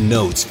news and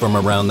notes from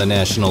around the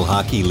National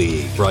Hockey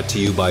League. Brought to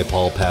you by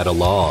Paul Pata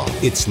Law.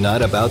 It's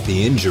not about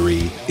the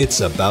injury,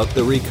 it's about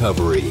the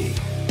recovery.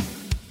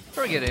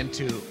 Before we get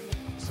into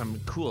some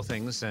cool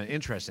things,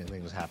 interesting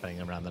things happening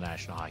around the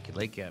National Hockey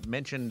League.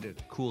 Mentioned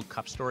cool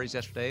cup stories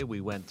yesterday. We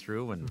went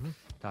through and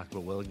talked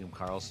about William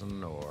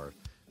Karlsson or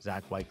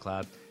Zach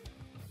Whitecloud.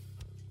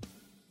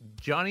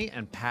 Johnny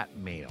and Pat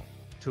Mayo,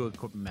 two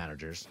equipment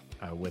managers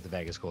with the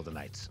Vegas Golden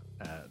Knights,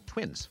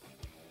 twins,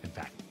 in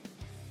fact.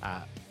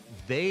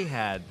 They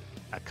had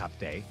a cup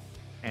day,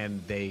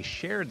 and they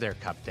shared their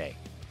cup day,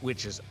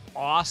 which is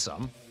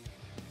awesome.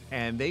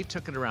 And they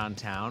took it around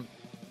town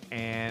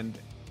and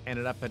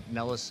ended up at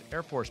Nellis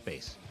Air Force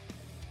Base.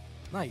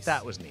 Nice.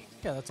 That was neat.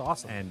 Yeah, that's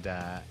awesome. And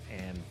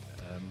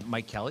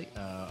Mike Kelly,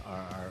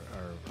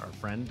 our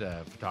friend,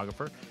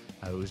 photographer,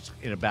 who's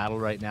in a battle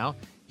right now,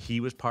 he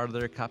was part of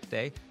their cup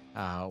day.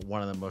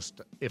 One of the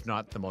most, if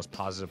not the most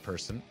positive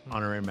person,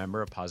 honorary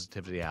member of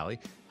Positivity Alley.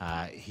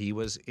 He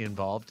was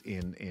involved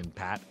in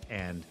Pat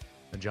and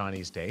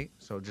Johnny's day.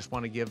 So just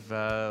want to give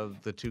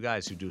the two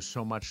guys who do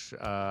so much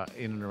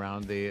in and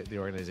around the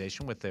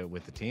organization with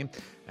the team,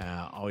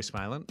 always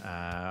smiling,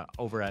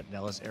 over at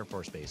Nellis Air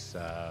Force Base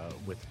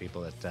with the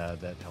people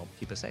that help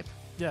keep us safe.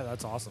 Yeah,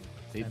 that's awesome.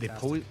 They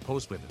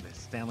post with it. The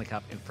Stanley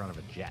Cup in front of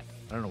a jet.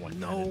 I don't know what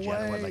No kind of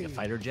jet it was, way. like a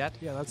fighter jet.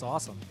 Yeah, that's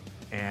awesome.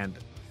 And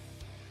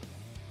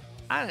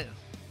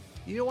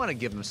you don't want to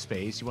give them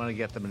space. You want to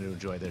get them to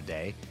enjoy their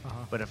day.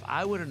 But if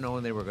I would have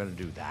known they were going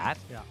to do that,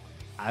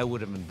 I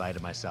would have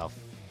invited myself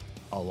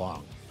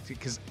along.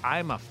 Because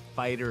I'm a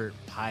fighter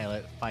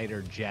pilot,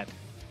 fighter jet,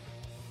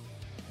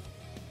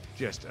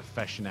 just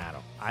aficionado.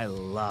 I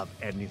love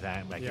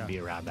anytime I can be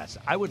around that.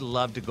 I would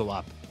love to go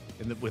up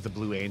with the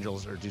Blue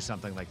Angels or do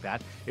something like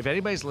that. If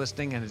anybody's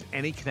listening and has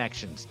any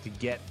connections to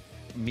get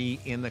me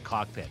in the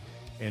cockpit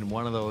in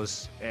one of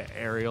those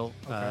aerial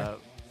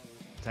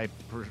type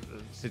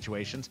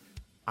situations,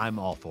 I'm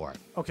all for it.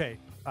 Okay,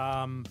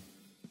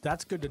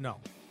 that's good to know,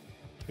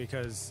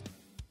 because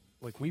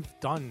like we've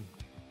done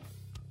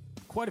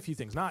quite a few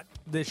things, not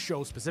this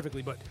show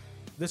specifically, but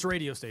this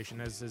radio station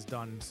has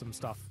done some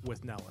stuff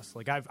with Nellis.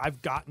 Like I've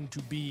gotten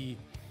to be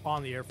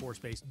on the Air Force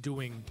Base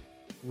doing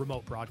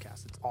remote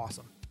broadcasts. It's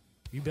awesome.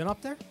 You been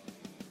up there?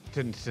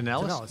 To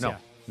Nellis? Nellis, No, yeah.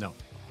 no.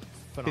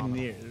 Phenomenal.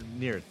 Been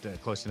near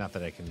it, close enough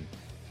that I can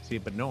see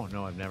it, but no,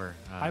 I've never.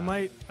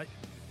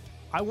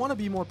 I want to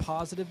be more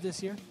positive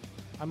this year.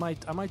 I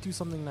might do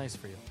something nice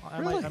for you. I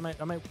Really?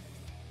 might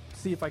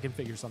see if I can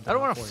figure something. I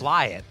don't out want to for you.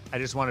 fly it. I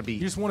just want to be. You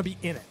just want to be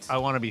in it. I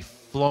want to be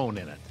flown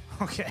in it.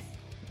 Okay.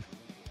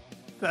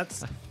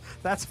 That's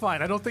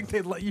fine. I don't think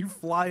they'd let you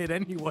fly it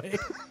anyway. Can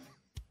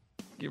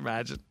you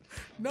imagine?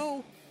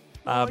 No,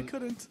 I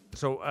couldn't.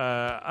 So,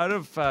 out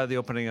of the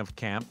opening of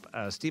camp,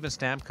 Steven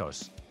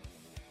Stamkos,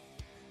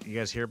 you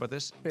guys hear about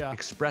this? Yeah.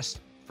 Expressed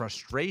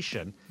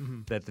frustration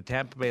that the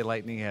Tampa Bay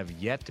Lightning have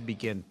yet to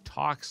begin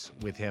talks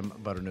with him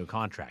about a new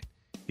contract.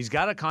 He's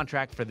got a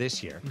contract for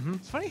this year.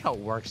 It's funny how it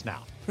works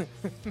now.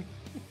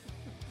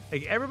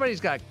 Like everybody's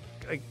got,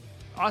 like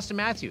Austin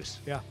Matthews.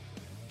 Yeah.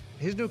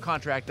 His new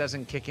contract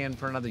doesn't kick in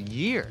for another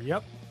year.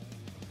 Yep.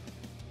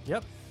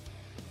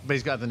 But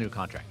he's got the new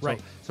contract.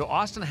 Right. So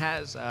Austin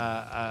has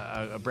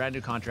a brand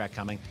new contract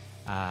coming.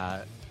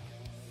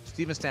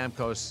 Steven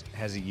Stamkos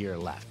has a year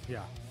left.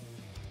 Yeah.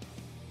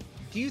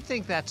 Do you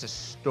think that's a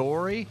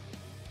story,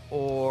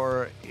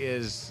 or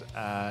is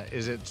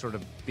it sort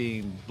of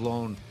being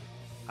blown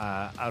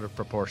out of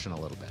proportion a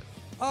little bit?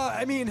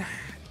 I mean,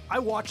 I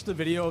watched the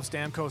video of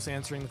Stamkos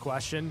answering the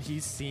question. He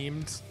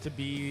seemed to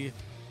be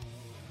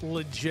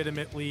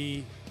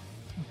legitimately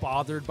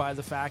bothered by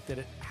the fact that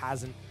it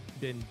hasn't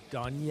been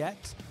done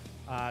yet.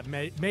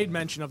 Made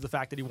mention of the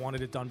fact that he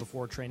wanted it done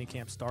before training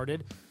camp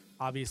started.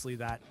 Obviously,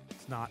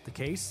 that's not the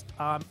case.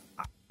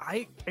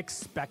 I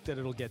expect that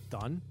it'll get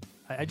done.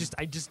 I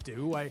just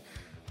do. I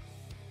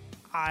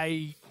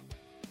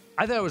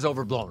thought it was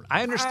overblown.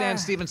 I understand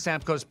Steven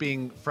Stamkos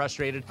being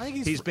frustrated. I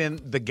think he's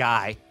been the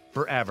guy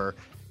forever,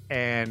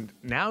 and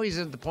now he's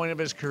at the point of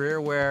his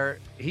career where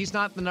he's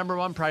not the number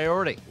one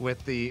priority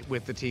with the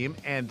team,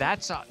 and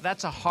that's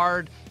a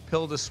hard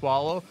pill to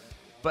swallow.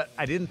 But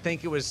I didn't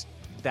think it was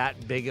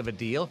that big of a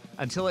deal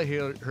until I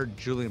heard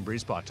Julian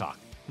Brisebois talk,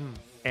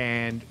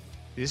 and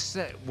this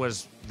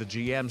was the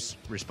GM's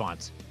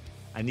response.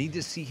 I need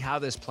to see how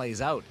this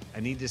plays out.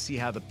 I need to see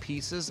how the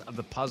pieces of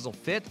the puzzle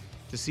fit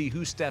to see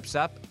who steps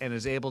up and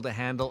is able to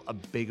handle a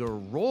bigger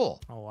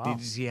role. Oh, wow. Need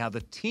to see how the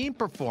team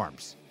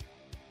performs.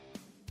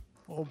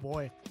 oh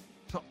boy.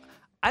 So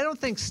I don't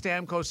think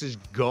Stamkos is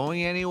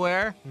going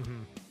anywhere,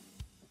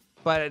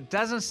 but it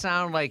doesn't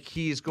sound like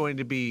he's going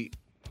to be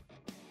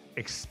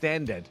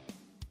extended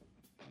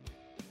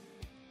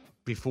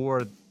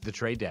before the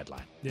trade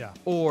deadline. Yeah.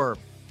 Or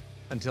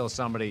until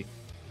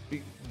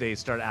they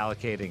start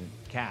allocating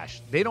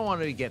cash. They don't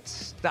want to get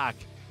stuck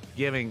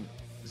giving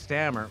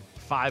Stammer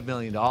 $5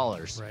 million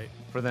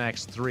for the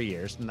next 3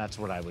 years, and that's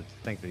what I would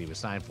think that he was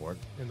signed for.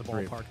 In the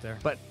ballpark there.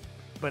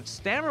 But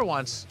Stammer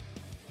wants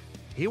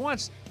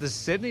the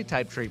Sidney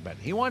type treatment.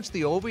 He wants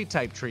the Ovi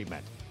type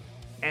treatment,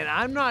 and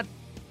I'm not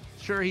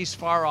sure he's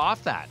far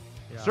off that.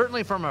 Yeah.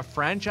 Certainly from a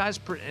franchise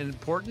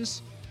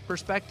importance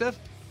perspective,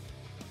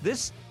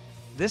 this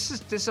is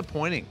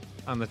disappointing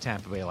on the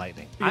Tampa Bay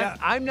Lightning. Yeah.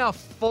 I'm now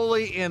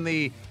fully in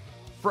the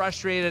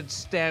frustrated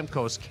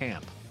Stamkos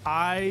camp.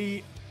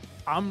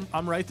 I'm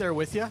right there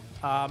with you.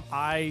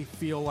 I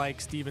feel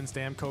like Steven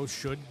Stamkos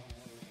should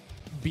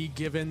be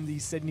given the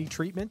Sidney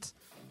treatment,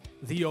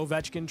 the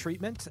Ovechkin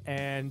treatment,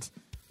 and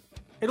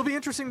it'll be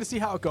interesting to see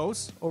how it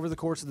goes over the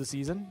course of the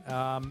season.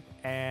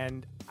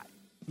 And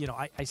you know,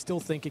 I still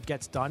think it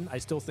gets done. I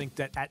still think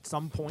that at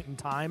some point in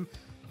time,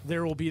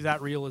 there will be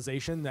that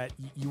realization that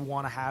you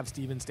want to have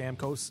Steven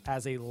Stamkos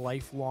as a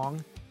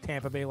lifelong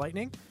Tampa Bay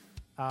Lightning,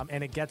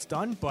 and it gets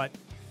done. But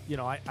you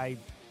know,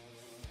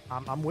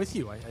 I'm with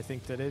you. I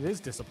think that it is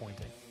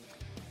disappointing.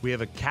 We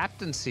have a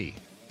captaincy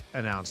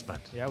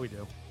announcement. Yeah, we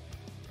do.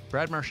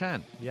 Brad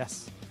Marchand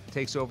Yes.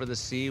 takes over the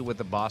C with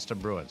the Boston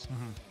Bruins.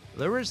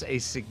 There was a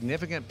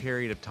significant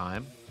period of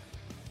time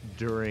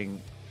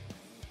during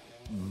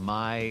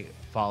my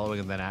following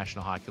of the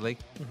National Hockey League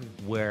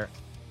where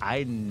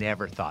I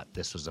never thought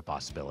this was a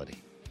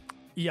possibility.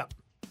 Yeah.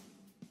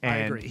 And I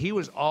agree. he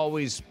was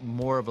always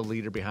more of a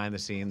leader behind the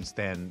scenes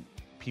than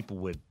people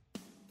would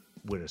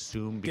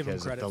assume Give him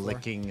because of credit the for.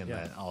 licking and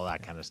Yeah. all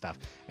that kind of stuff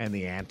and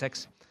the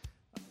antics.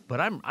 But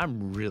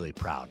I'm really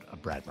proud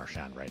of Brad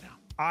Marchand right now.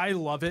 I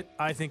love it.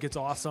 I think it's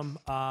awesome.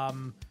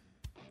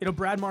 You know,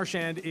 Brad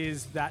Marchand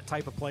is that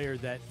type of player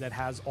that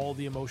has all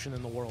the emotion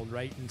in the world,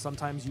 right? And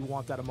sometimes you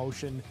want that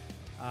emotion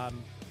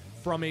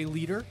from a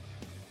leader.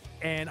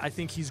 And I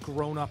think he's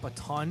grown up a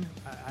ton.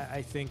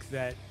 I think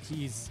that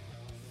he's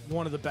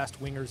one of the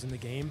best wingers in the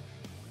game,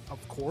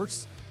 of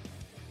course.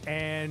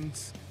 And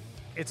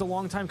it's a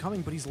long time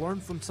coming, but he's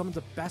learned from some of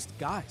the best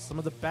guys, some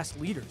of the best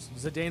leaders.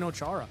 Zdeno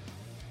Chara,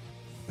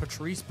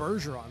 Patrice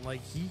Bergeron.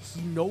 Like,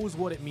 he knows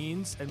what it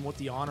means and what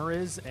the honor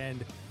is.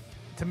 And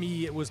to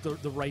me, it was the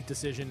right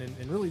decision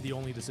and really the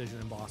only decision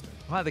in Boston.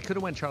 Wow, they could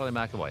have went Charlie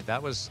McAvoy.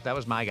 That was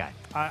my guy.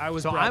 I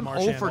was So Brad I'm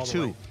Marchand 0 for all the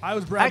 2. way. I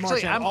was Brad Actually,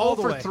 Marchand I'm all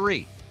 0 the for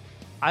way. 3.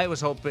 I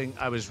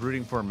was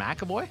rooting for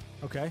McAvoy,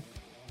 Okay.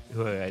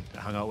 who I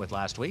hung out with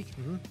last week.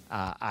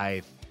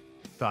 I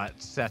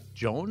thought Seth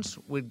Jones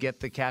would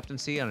get the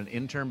captaincy on an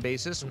interim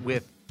basis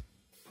with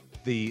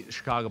the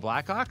Chicago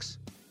Blackhawks.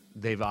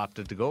 They've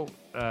opted to go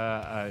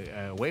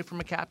away from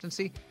a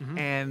captaincy.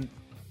 And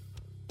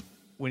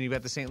when you've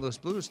got the St. Louis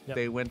Blues, Yep.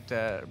 they went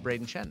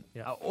Braden Shen.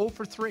 Yeah. 0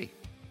 for 3.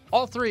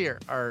 All three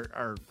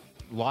are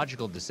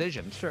logical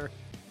decisions. Sure.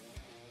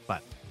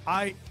 But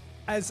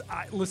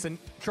Listen,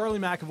 Charlie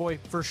McAvoy,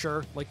 for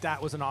sure. Like,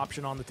 that was an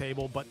option on the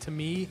table. But to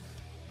me,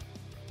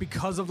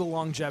 because of the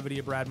longevity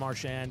of Brad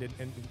Marchand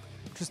and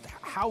just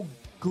how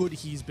good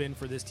he's been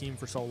for this team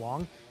for so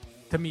long,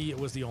 to me, it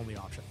was the only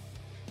option.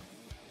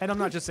 And I'm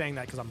not just saying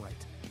that because I'm right.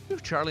 you know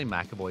who Charlie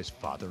McAvoy's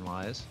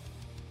father-in-law is?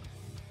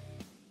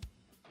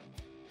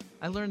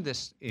 I learned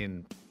this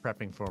in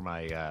prepping for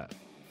my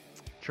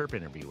Chirp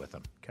interview with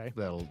him. Okay.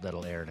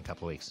 That'll air in a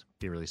couple of weeks.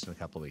 Be released in a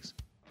couple of weeks.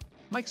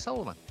 Mike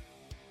Sullivan.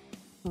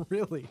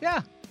 Really?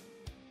 Yeah.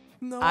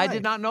 No, I way.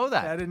 did not know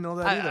that. I didn't know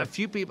that either. A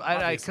few people, I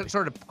Obviously.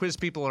 sort of quiz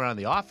people around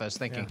the office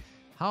thinking, Yeah.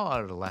 how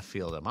out of the left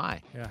field am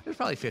I? Yeah. There's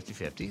probably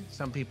 50-50.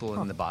 Some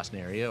people in the Boston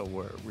area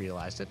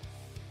realized it.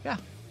 Yeah.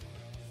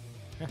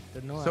 Yeah,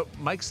 didn't know So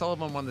Mike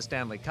Sullivan won the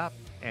Stanley Cup,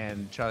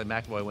 and Charlie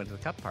McAvoy went to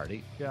the Cup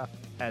party that.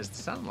 Yeah. as the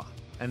son-in-law.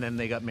 And then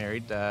they got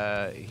married.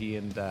 He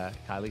and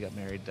Kylie got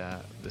married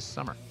this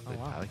summer. Oh,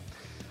 wow.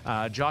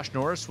 Kylie. Josh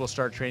Norris will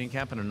start training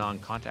camp in a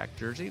non-contact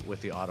jersey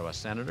with the Ottawa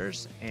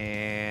Senators.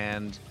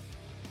 And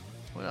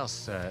what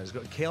else?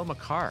 Cale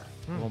Makar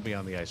won't be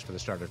on the ice for the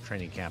start of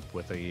training camp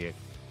with the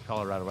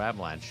Colorado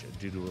Avalanche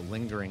due to a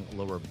lingering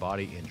lower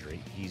body injury.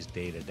 He's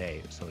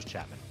day-to-day. So is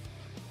Chapman.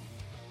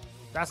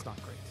 That's not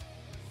great.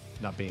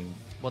 Not being...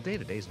 Well,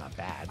 day-to-day is not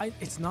bad.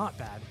 It's not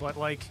bad, but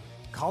like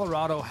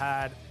Colorado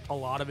had a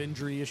lot of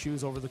injury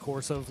issues over the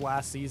course of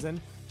last season.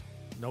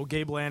 No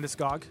Gabe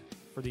Landeskog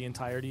for the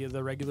entirety of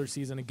the regular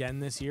season again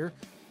this year.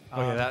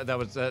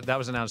 That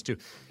was announced too.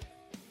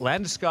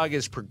 Landeskog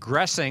is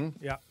progressing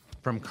Yeah.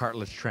 from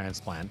cartilage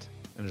transplant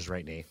in his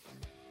right knee,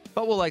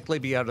 but will likely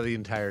be out of the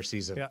entire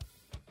season.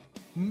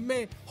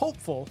 Yeah.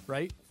 Hopeful,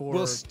 right?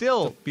 Will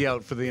still be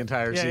out for the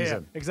entire Yeah, yeah,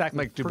 season. exactly.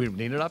 Like, do we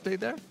need an update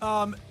there?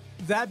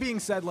 That being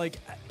said, like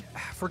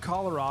for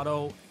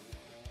Colorado,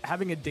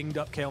 having a dinged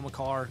up Cale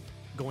Makar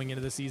going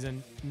into the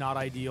season, not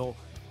ideal.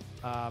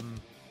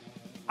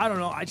 I don't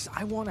know.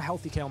 I want a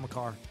healthy Cale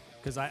Makar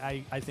because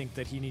I think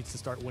that he needs to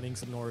start winning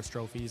some Norris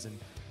trophies and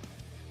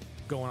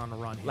going on a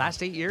run here.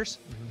 Last 8 years,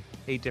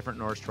 8 different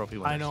Norris Trophy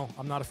winners. I know.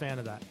 I'm not a fan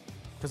of that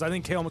because I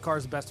think Cale Makar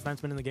is the best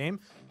defenseman in the game.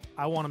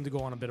 I want him to go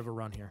on a bit of a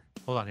run here.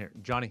 Hold on here.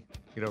 Johnny,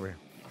 get over here.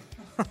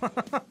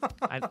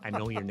 I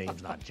know your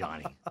name's not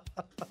Johnny.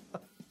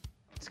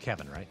 It's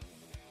Kevin, right?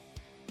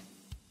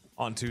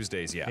 On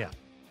Tuesdays, yeah.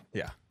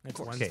 Yeah. It's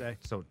Okay, Wednesday.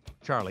 so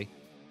Charlie,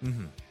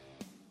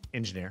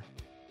 engineer,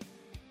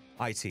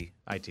 IT,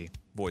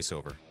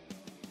 voiceover.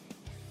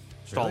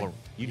 Staller.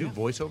 You do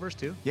voiceovers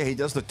too? Yeah, he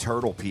does the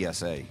turtle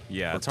PSA.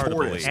 Yeah, Or it's hard to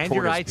tortoise, believe. And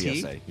your tortoise IT?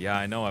 PSA. Yeah,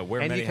 I know. I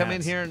wear And many you come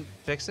hats. in here and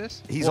fix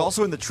this? He's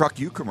also in the Truck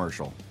U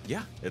commercial.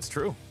 Yeah, it's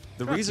true.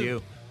 The Fuck reason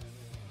you.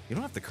 You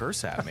don't have to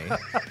curse at me.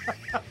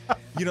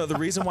 You know, the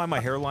reason why my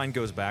hairline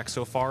goes back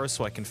so far is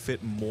so I can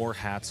fit more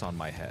hats on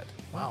my head.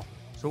 Wow.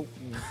 So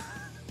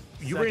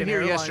you were in Second here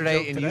airline yesterday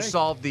joke and you today.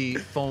 solved the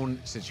phone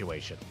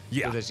situation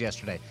Yeah. with us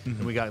yesterday,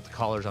 and we got the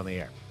callers on the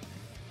air.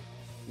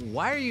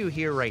 Why are you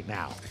here right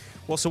now?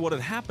 Well, so what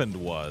had happened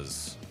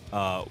was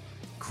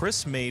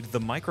Chris made the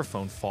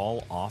microphone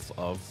fall off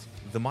of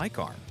the mic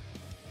arm.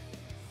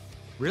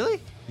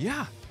 Really?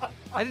 Yeah.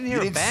 I didn't hear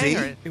You a didn't bang. see?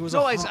 Or, It was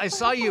no, a I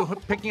saw you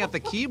picking up the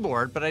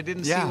keyboard, but I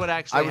didn't see what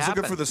actually I was happened.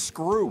 looking for the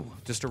screw.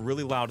 Just a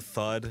really loud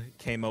thud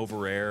came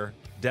over air,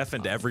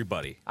 deafened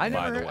everybody. I by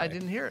never the heard, way. I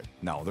didn't hear it.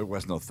 No, there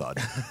was no thud.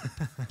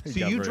 So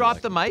got you very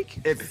dropped the mic?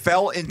 It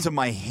fell into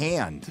my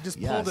hand. He just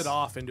Yes. pulled it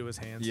off into his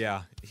hands.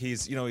 Yeah,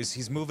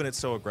 he's moving it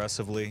so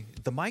aggressively.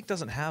 The mic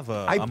doesn't have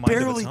a I a mind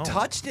barely of its own.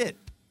 touched it.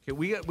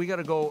 Okay, we got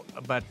to go,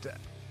 but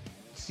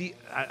see,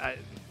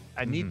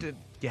 I need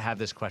to have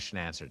this question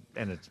answered,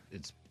 and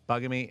it's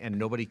bugging me, and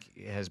nobody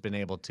has been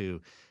able to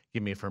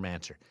give me a firm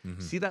answer.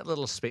 See that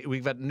little space?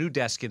 We've got a new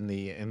desk in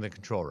the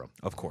control room.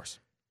 Of course.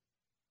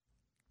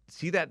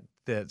 See that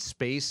the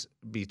space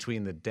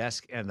between the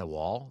desk and the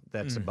wall?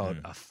 That's about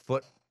a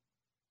foot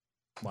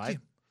wide.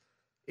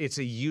 It's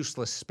a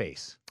useless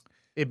space.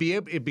 It'd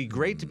be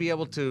great to be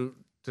able to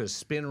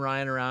spin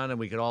Ryan around, and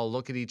we could all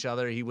look at each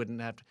other. He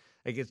wouldn't have to.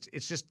 Like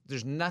it's just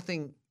there's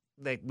nothing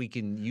that we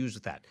can use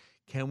with that.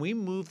 Can we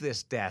move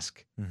this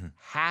desk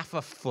half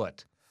a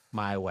foot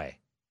my way?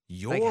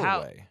 Your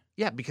way.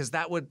 Yeah, because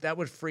that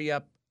would free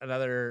up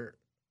another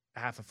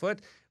half a foot.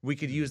 We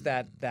could use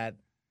that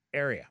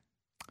area.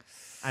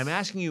 I'm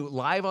asking you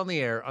live on the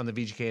air on the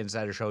VGK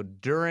Insider Show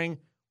during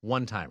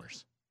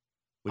one-timers,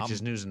 which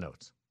is news and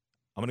notes.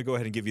 I'm going to go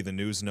ahead and give you the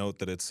news note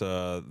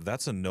that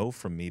that's a no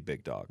from me,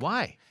 Big Dog.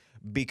 Why?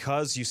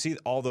 Because you see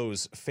all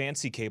those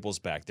fancy cables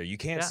back there. You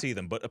can't see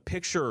them, but a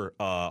picture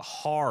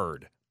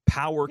hard,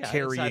 power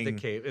carrying.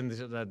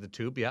 Inside the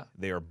tube, yeah.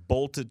 They are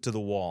bolted to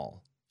the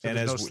wall. So and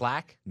there's no as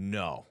slack?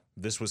 No.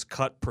 This was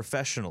cut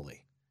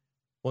professionally.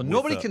 Well,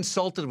 nobody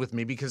consulted with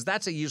me because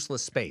that's a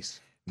useless space.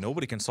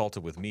 Nobody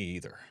consulted with me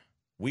either.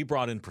 We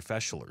brought in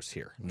professionals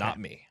here, not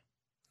me.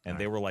 And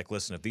they were like,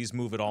 listen, if these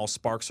move at all,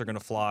 sparks are going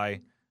to fly.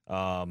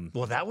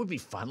 Well, that would be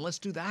fun. Let's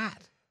do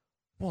that.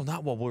 Well,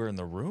 not while we're in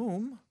the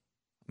room.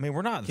 I mean,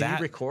 we're not Can that.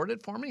 you record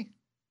it for me?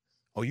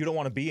 Oh, you don't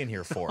want to be in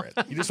here for it.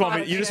 You just want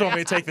me. You just want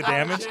me to take the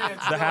damage,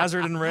 the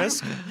hazard and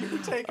risk. You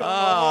can take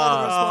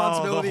all the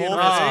responsibility the and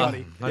whole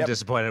everybody. I'm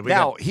disappointed.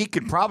 Now, he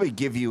could probably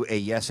give you a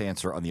yes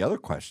answer on the other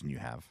question you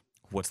have.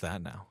 What's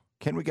that now?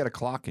 Can we get a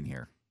clock in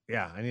here?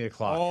 Yeah, I need a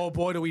clock. Oh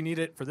boy, do we need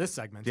it for this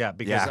segment? Yeah,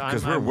 because Yeah,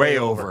 because we're I'm way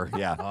over.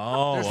 Yeah.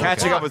 Oh, okay.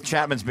 Catching up with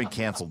Chapman's been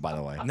canceled, by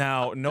the way.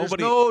 Now There's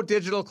nobody. no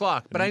digital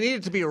clock, but I need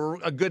it to be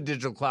a good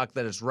digital clock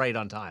that is right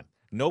on time.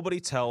 Nobody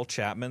tell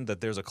Chapman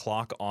that there's a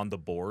clock on the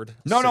board.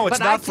 No, it's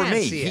But I not for can't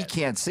me. see He it.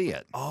 can't see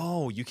it.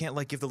 Oh, you can't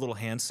like give the little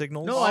hand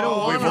signals. No, I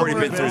don't. We've already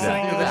been through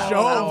listening that. to the I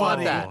show, don't want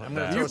buddy. that. I'm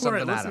going to You throw something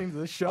weren't at listening him. to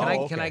the show.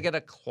 Can I Okay. get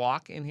a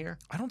clock in here?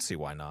 I don't see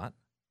why not.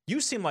 You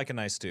seem like a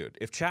nice dude.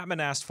 If Chapman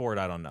asked for it,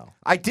 I don't know.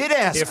 I did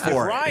ask If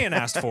for it. Ryan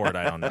asked for it,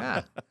 I don't know.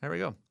 Yeah, there we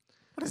go.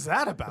 What is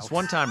that about? It's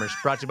one-timers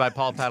brought to you by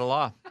Paul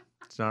Padalaw.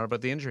 It's not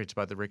about the injury; it's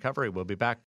about the recovery. We'll be back.